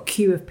 We've got a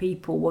queue of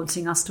people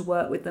wanting us to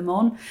work with them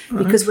on,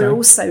 because we're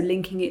also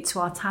linking it to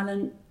our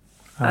talent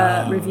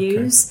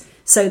reviews,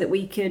 so that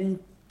we can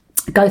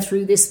go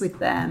through this with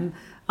them,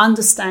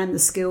 understand the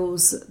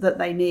skills that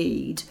they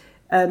need,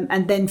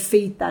 and then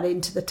feed that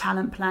into the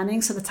talent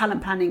planning. So the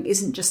talent planning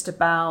isn't just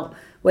about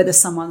whether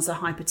someone's a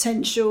high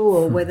potential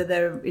or whether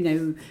they're,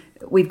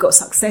 we've got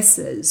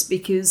successors,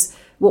 because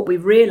what we're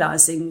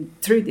realising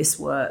through this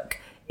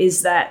work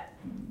is that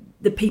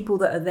the people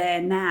that are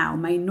there now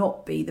may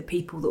not be the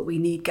people that we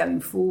need going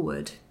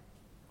forward.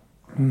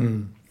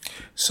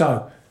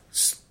 So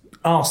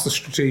ask the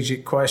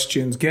strategic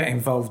questions, get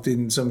involved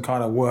in some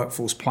kind of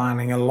workforce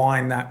planning,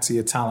 align that to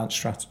your talent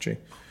strategy.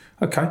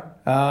 Okay.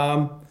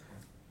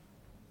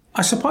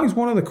 I suppose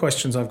one of the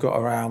questions I've got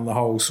around the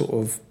whole sort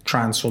of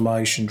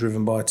transformation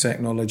driven by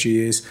technology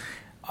is,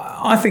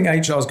 I think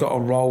HR's got a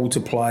role to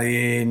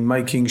play in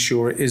making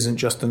sure it isn't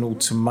just an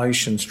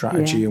automation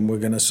strategy and we're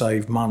going to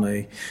save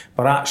money,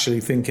 but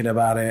actually thinking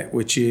about it,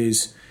 which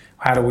is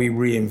how do we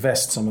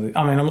reinvest some of it?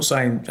 I mean, I'm not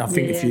saying, I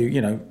think if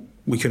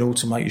we can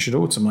automate, you should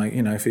automate.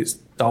 If it's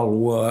dull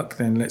work,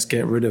 then let's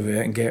get rid of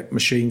it and get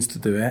machines to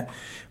do it.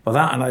 But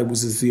that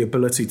enables us the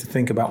ability to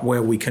think about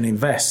where we can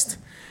invest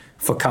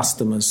for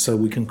customers so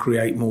we can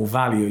create more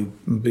value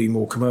and be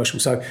more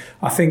commercial. So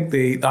I think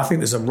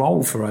there's a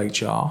role for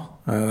HR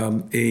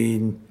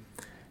in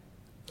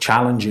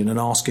challenging and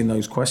asking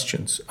those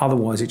questions.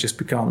 Otherwise, it just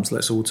becomes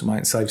let's automate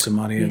and save some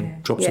money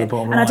and drop to the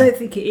bottom line. And I don't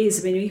think it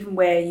is. I mean, even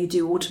where you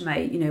do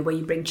automate, where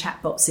you bring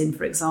chatbots in,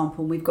 for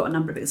example, and we've got a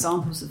number of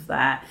examples of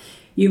that,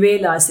 you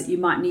realise that you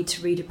might need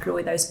to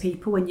redeploy those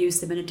people and use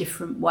them in a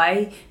different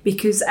way,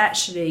 because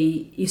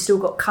actually you've still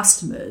got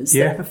customers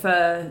that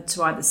prefer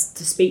to either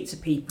to speak to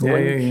people.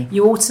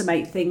 You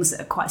automate things that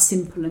are quite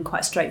simple and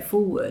quite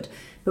straightforward,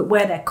 but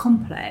where they're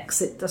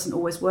complex, it doesn't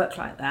always work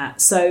like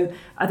that. So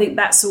I think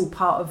that's all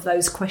part of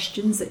those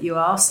questions that you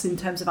asked in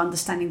terms of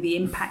understanding the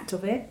impact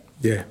of it.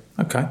 Yeah,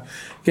 okay.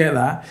 Get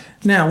that.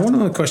 Now, one of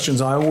the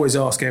questions I always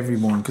ask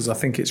everyone, because I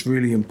think it's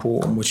really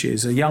important, which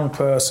is a young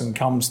person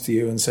comes to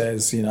you and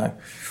says,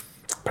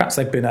 perhaps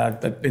they've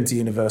been to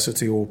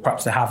university, or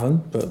perhaps they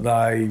haven't, but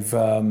they've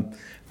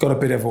got a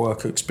bit of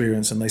work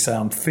experience, and they say,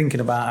 I'm thinking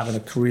about having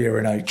a career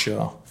in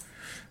HR.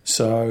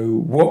 So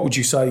what would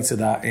you say to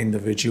that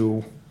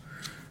individual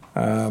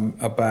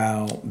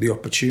about the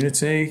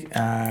opportunity,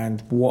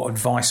 and what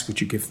advice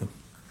would you give them?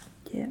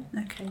 Yeah,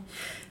 okay.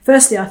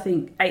 Firstly, I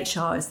think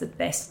HR is the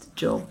best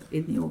job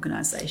in the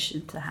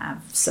organisation to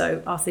have.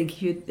 So I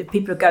think if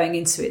people are going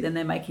into it, then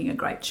they're making a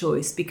great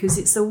choice, because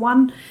it's the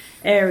one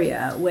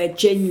area where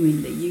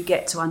genuinely you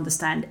get to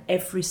understand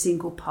every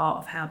single part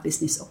of how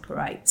business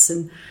operates.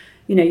 And,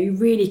 you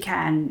really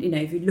can,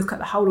 if you look at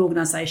the whole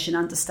organisation,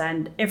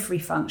 understand every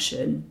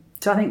function.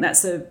 So I think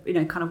that's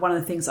kind of one of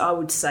the things I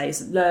would say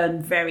is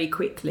learn very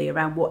quickly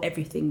around what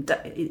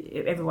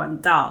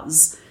everyone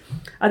does.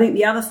 I think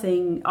the other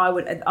thing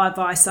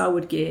advice I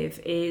would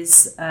give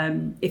is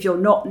if you're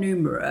not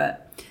numerate,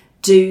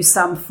 do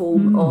some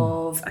form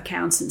of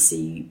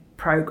accountancy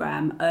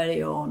program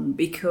early on,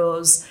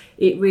 because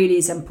it really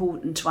is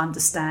important to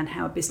understand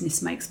how a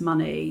business makes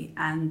money,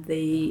 and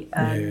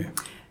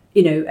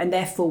and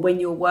therefore when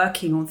you're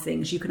working on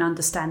things, you can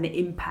understand the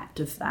impact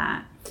of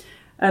that.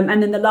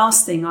 And then the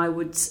last thing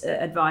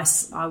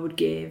advice I would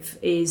give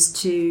is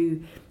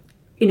to,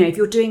 if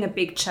you're doing a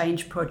big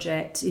change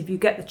project, if you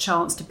get the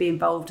chance to be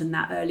involved in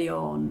that early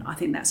on, I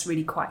think that's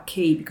really quite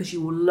key, because you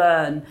will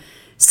learn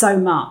so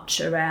much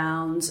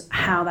around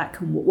how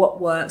what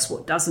works,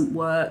 what doesn't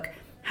work,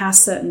 how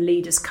certain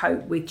leaders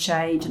cope with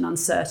change and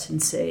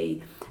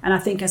uncertainty. And I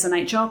think as an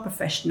HR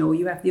professional,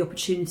 you have the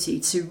opportunity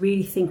to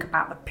really think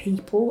about the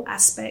people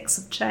aspects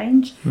of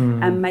change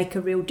and make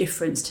a real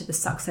difference to the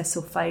success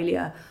or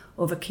failure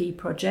of a key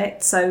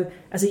project. So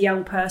as a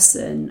young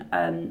person,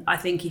 I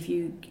think if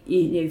you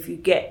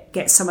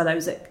get some of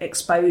those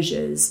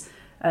exposures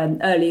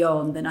early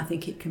on, then I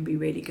think it can be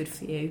really good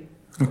for you.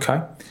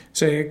 Okay,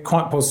 so you're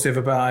quite positive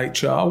about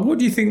HR. What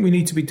do you think we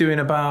need to be doing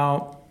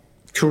about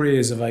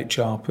careers of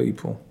HR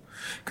people?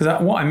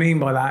 Because what I mean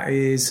by that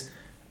is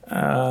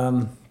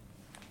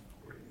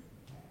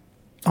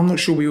I'm not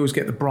sure we always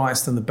get the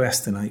brightest and the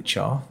best in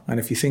HR. And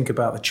if you think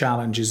about the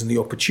challenges and the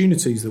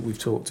opportunities that we've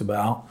talked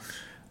about,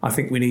 I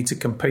think we need to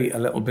compete a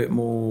little bit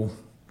more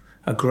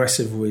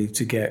aggressively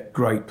to get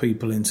great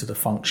people into the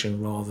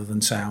function rather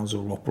than sales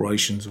or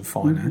operations or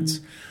finance.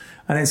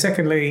 And then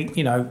secondly,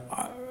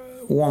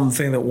 one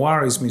thing that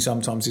worries me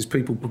sometimes is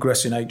people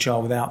progress in HR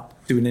without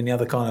doing any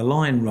other kind of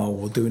line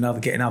role or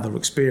getting other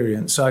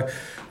experience. So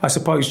I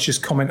suppose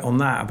just comment on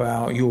that,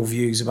 about your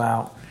views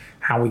about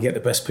how we get the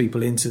best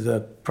people into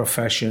the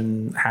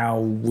profession, how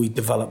we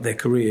develop their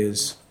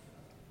careers.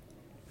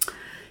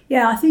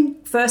 Yeah, I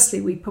think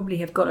firstly we probably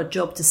have got a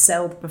job to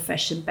sell the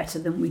profession better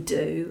than we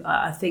do.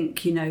 I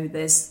think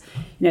there's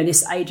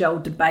this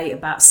age-old debate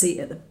about seat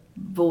at the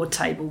board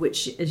table,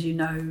 which, as you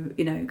know,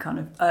 kind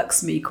of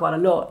irks me quite a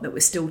lot that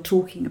we're still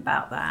talking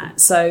about that.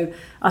 So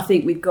I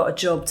think we've got a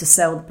job to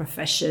sell the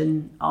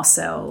profession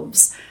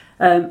ourselves.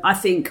 I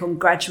think on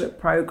graduate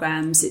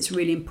programs, it's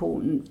really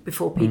important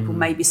before people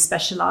maybe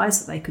specialise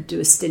that they could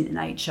do a stint in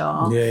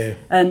HR. Yeah.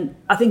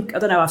 I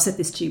don't know, I've said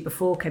this to you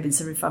before, Kevin,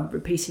 so if I'm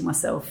repeating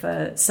myself,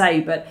 but,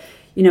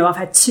 I've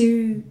had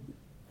 2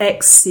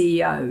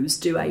 ex-CEOs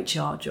do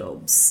HR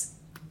jobs,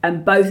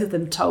 and both of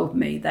them told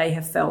me they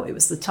have felt it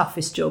was the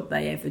toughest job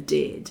they ever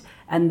did,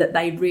 and that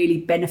they really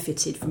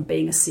benefited from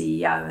being a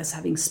CEO as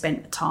having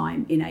spent the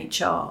time in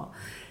HR.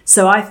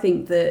 So I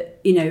think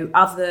that,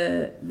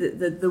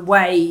 the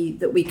way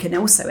that we can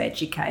also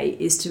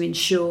educate is to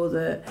ensure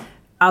that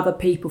other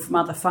people from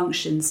other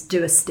functions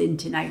do a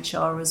stint in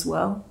HR as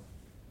well.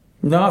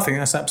 No, I think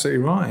that's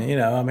absolutely right.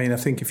 I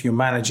think if you're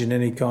managing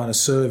any kind of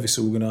service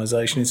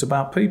organisation, it's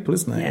about people,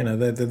 isn't it? Yeah.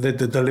 They're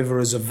the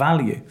deliverers of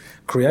value,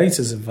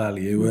 creators of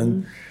value,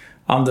 and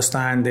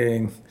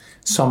understanding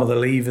some of the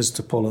levers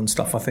to pull and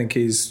stuff, I think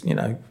is,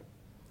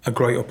 a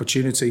great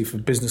opportunity for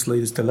business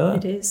leaders to learn.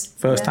 It is.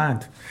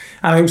 Firsthand.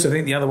 And I also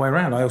think the other way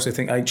around. I also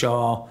think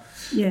HR,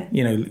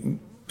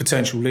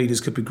 potential leaders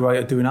could be great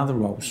at doing other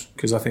roles,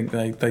 because I think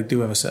they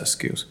do have a set of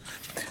skills.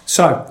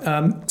 So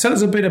tell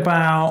us a bit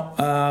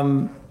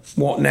about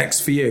what next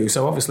for you.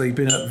 So obviously you've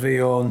been at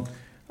Vion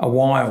a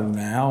while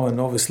now,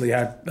 and obviously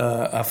had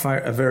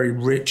a very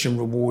rich and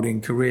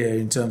rewarding career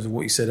in terms of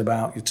what you said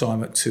about your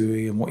time at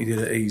TUI and what you did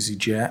at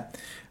EasyJet.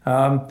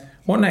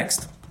 What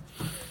next?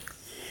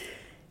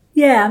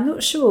 Yeah, I'm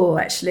not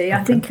sure, actually.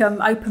 Okay. I think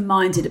I'm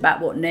open-minded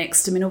about what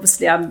next. I mean,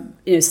 obviously, I'm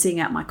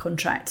seeing out my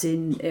contract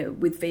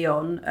with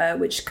Vion,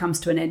 which comes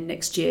to an end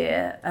next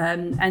year.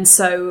 And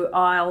so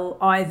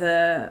I've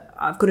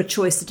got a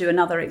choice to do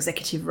another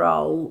executive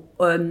role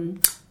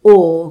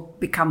or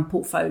become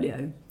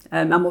portfolio.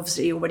 I'm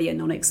obviously already a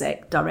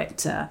non-exec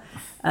director.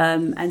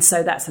 And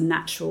so that's a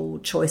natural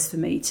choice for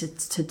me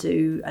to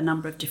do a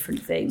number of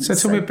different things. So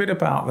tell me a bit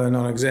about the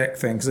non-exec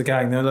thing, because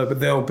again,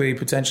 there'll be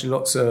potentially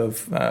lots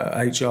of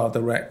HR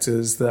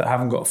directors that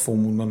haven't got a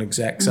formal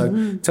non-exec.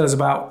 So tell us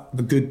about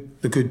the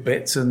good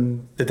bits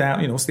and the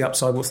down. What's the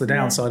upside? What's the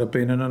downside of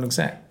being a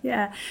non-exec?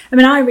 Yeah, I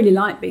mean, I really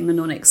like being the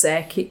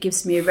non-exec. It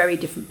gives me a very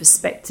different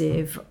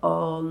perspective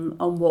on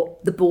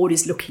what the board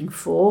is looking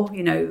for.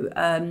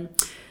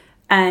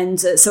 And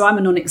so I'm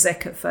a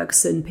non-exec at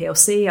Ferguson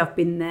PLC. I've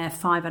been there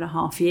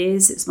 5.5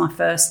 years. It's my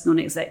first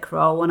non-exec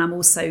role, and I'm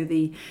also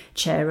the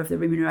chair of the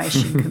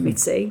Remuneration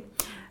Committee.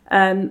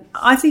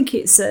 I think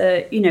it's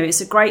a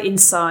great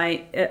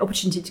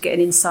opportunity to get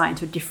an insight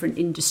into a different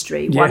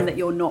industry, one that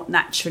you're not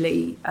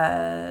naturally,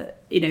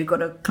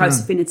 got a close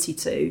affinity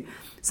to.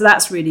 So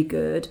that's really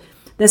good.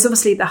 There's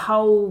obviously the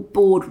whole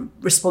board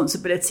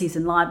responsibilities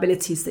and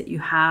liabilities that you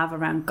have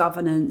around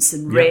governance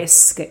and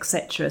risk,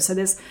 etc. So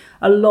there's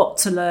a lot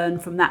to learn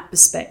from that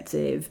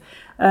perspective.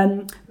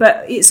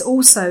 But it's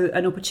also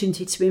an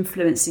opportunity to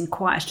influence in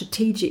quite a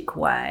strategic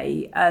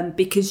way,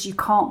 because you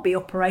can't be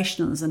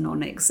operational as a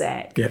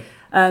non-exec. Yeah.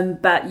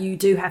 But you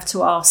do have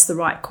to ask the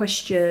right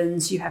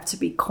questions. You have to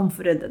be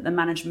confident that the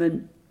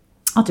management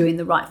are doing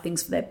the right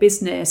things for their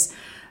business.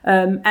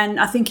 And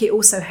I think it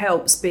also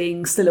helps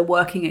being still a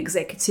working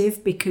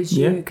executive, because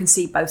you can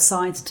see both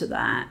sides to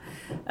that,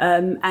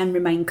 and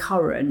remain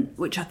current,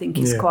 which I think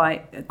is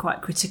quite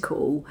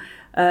critical.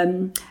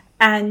 And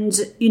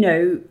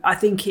I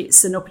think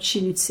it's an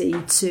opportunity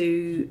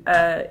to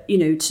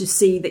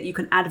see that you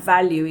can add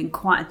value in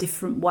quite a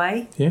different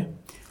way. Yeah.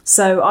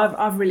 So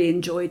I've really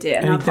enjoyed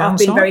it, and I've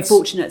been very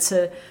fortunate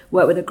to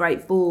work with a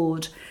great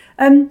board.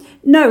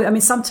 No, I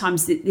mean,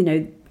 sometimes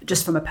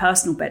just from a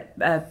personal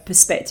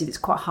perspective, it's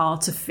quite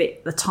hard to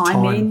fit the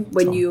time in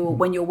when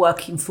you're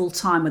working full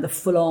time with a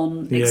full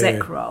on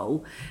exec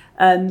role.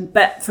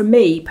 But for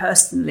me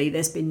personally,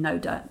 there's been no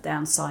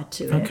downside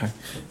to it. Okay,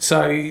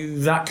 so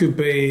that could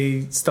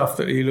be stuff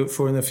that you look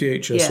for in the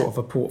future, sort of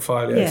a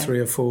portfolio, 3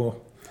 or 4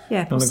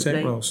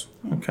 non-exec roles.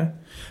 Yeah. Okay.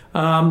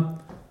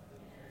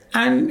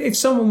 And if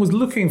someone was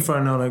looking for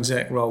a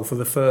non-exec role for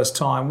the first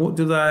time, what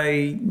do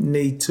they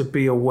need to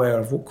be aware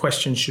of? What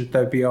questions should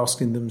they be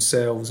asking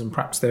themselves and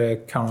perhaps their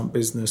current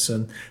business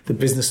and the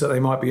business that they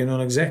might be a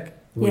non-exec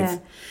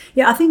with?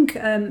 Yeah. I think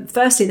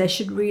firstly they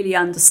should really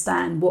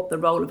understand what the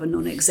role of a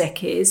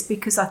non-exec is,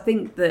 because I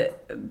think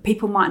that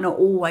people might not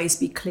always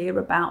be clear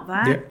about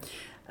that. Yeah.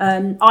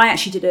 I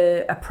actually did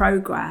a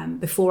program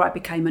before I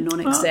became a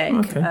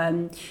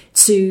non-exec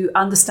to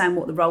understand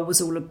what the role was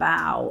all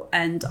about,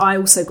 and I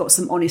also got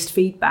some honest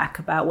feedback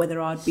about whether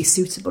I'd be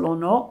suitable or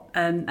not,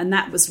 and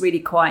that was really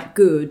quite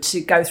good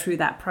to go through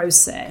that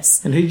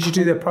process. And who did you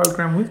do that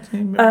program with?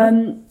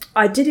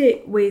 I did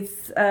it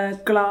with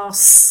Glass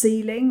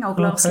Ceiling or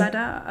Glass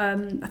Ladder.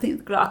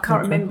 I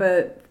can't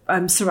remember.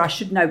 I'm sorry, I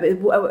should know, but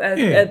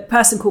a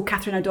person called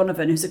Catherine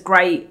O'Donovan, who's a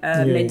great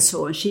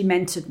mentor, and she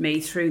mentored me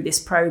through this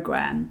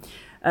program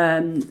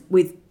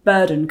with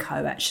Burden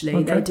Co. Actually,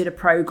 Okay. they did a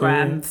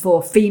program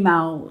for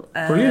female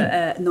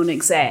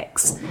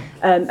non-execs,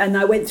 and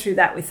I went through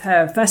that with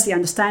her. Firstly,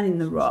 understanding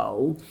the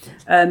role,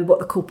 what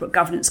the corporate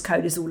governance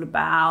code is all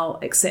about,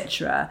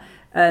 etc.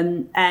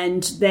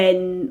 And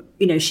then,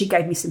 she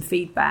gave me some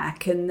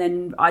feedback, and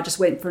then I just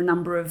went for a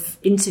number of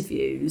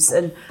interviews.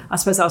 And I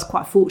suppose I was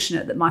quite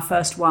fortunate that my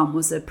first one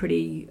was a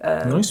pretty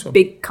nice one.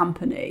 big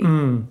company.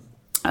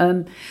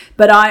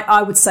 But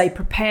I would say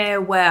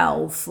prepare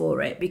well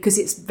for it, because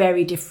it's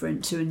very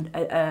different to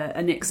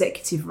an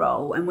executive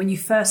role. And when you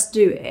first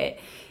do it,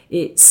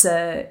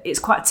 it's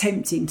quite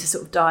tempting to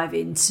sort of dive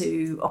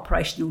into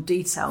operational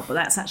detail, but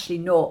that's actually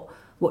not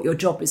what your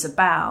job is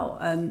about.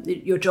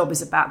 Your job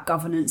is about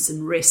governance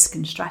and risk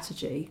and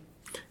strategy.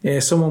 Yeah,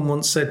 someone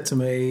once said to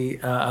me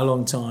a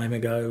long time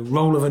ago,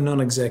 role of a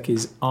non-exec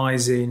is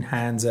eyes in,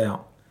 hands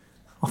out.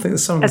 I think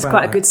there's something That's about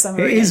quite a that. good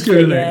summary. It is actually, good,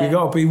 isn't it? yeah. You've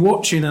got to be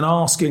watching and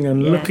asking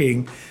and Yeah.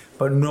 looking,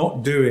 but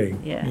not doing,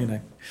 Yeah.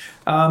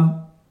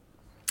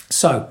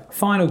 So,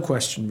 final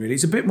question, really.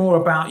 It's a bit more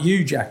about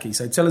you, Jackie.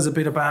 So tell us a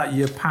bit about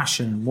your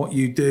passion, what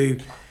you do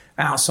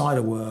outside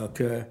of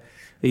work. Are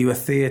you a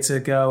theatre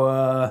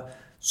goer,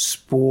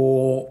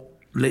 sport,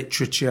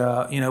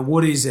 literature?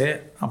 What is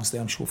it? Obviously,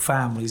 I'm sure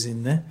family's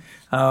in there.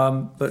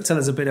 But tell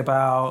us a bit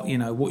about,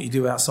 what you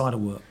do outside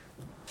of work.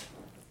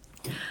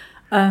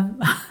 I'm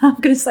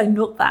going to say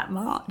not that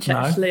much, No.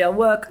 actually. I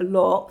work a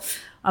lot.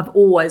 I've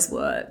always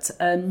worked.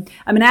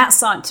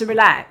 Outside to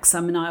relax, I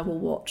will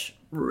watch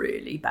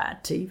really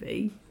bad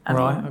TV.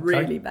 Right, okay.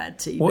 Really bad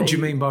TV. What do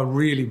you mean by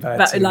really bad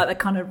But TV? like the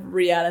kind of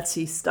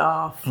reality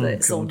stuff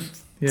that's God. on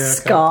Yeah, okay.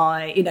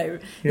 Sky,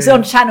 it's Yeah.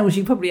 on channels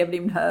you probably haven't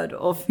even heard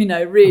of,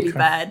 really Okay.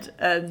 bad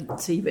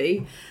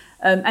TV.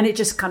 And it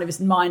just kind of is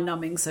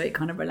mind-numbing, so it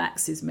kind of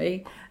relaxes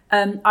me.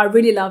 I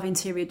really love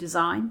interior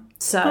design.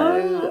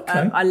 So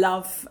okay. I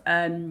love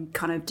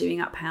kind of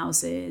doing up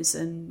houses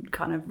and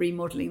kind of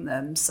remodelling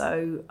them.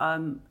 So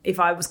if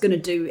I was going to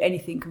do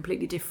anything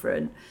completely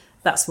different,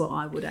 that's what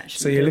I would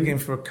actually So you're do. looking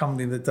for a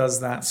company that does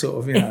that sort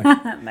of,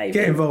 Maybe,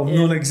 get involved, yeah.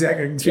 non-exec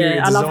interior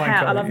Yeah, I design.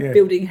 love company, yeah.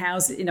 building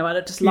houses. I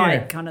just like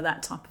Yeah. kind of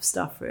that type of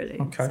stuff, really.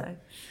 Okay. So,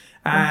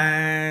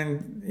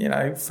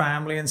 And,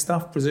 family and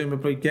stuff,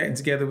 presumably getting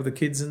together with the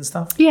kids and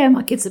stuff. yeah,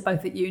 my kids are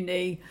both at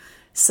uni,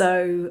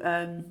 so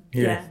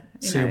yeah.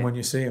 See them when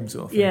you see them,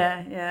 sort of thing.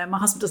 Yeah. My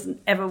husband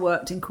doesn't ever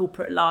worked in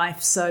corporate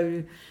life,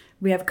 so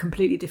we have a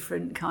completely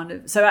different kind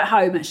of. So at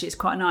home, actually, it's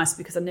quite nice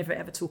because I never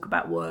ever talk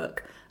about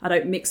work. I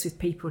don't mix with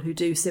people who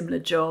do similar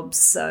jobs,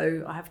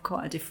 so I have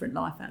quite a different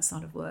life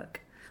outside of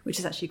work, which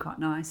is actually quite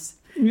nice.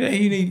 Yeah,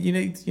 you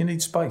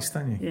need space,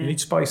 don't you? Yeah. You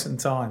need space and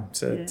time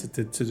to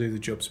do the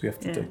jobs we have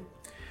to do.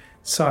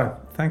 So,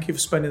 thank you for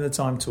spending the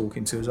time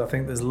talking to us. I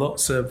think there's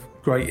lots of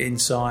great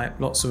insight,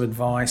 lots of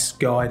advice,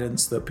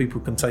 guidance that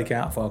people can take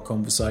out of our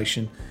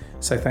conversation.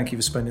 So, thank you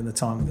for spending the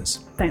time with us.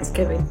 Thanks,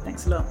 Kevin.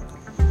 Thanks a lot.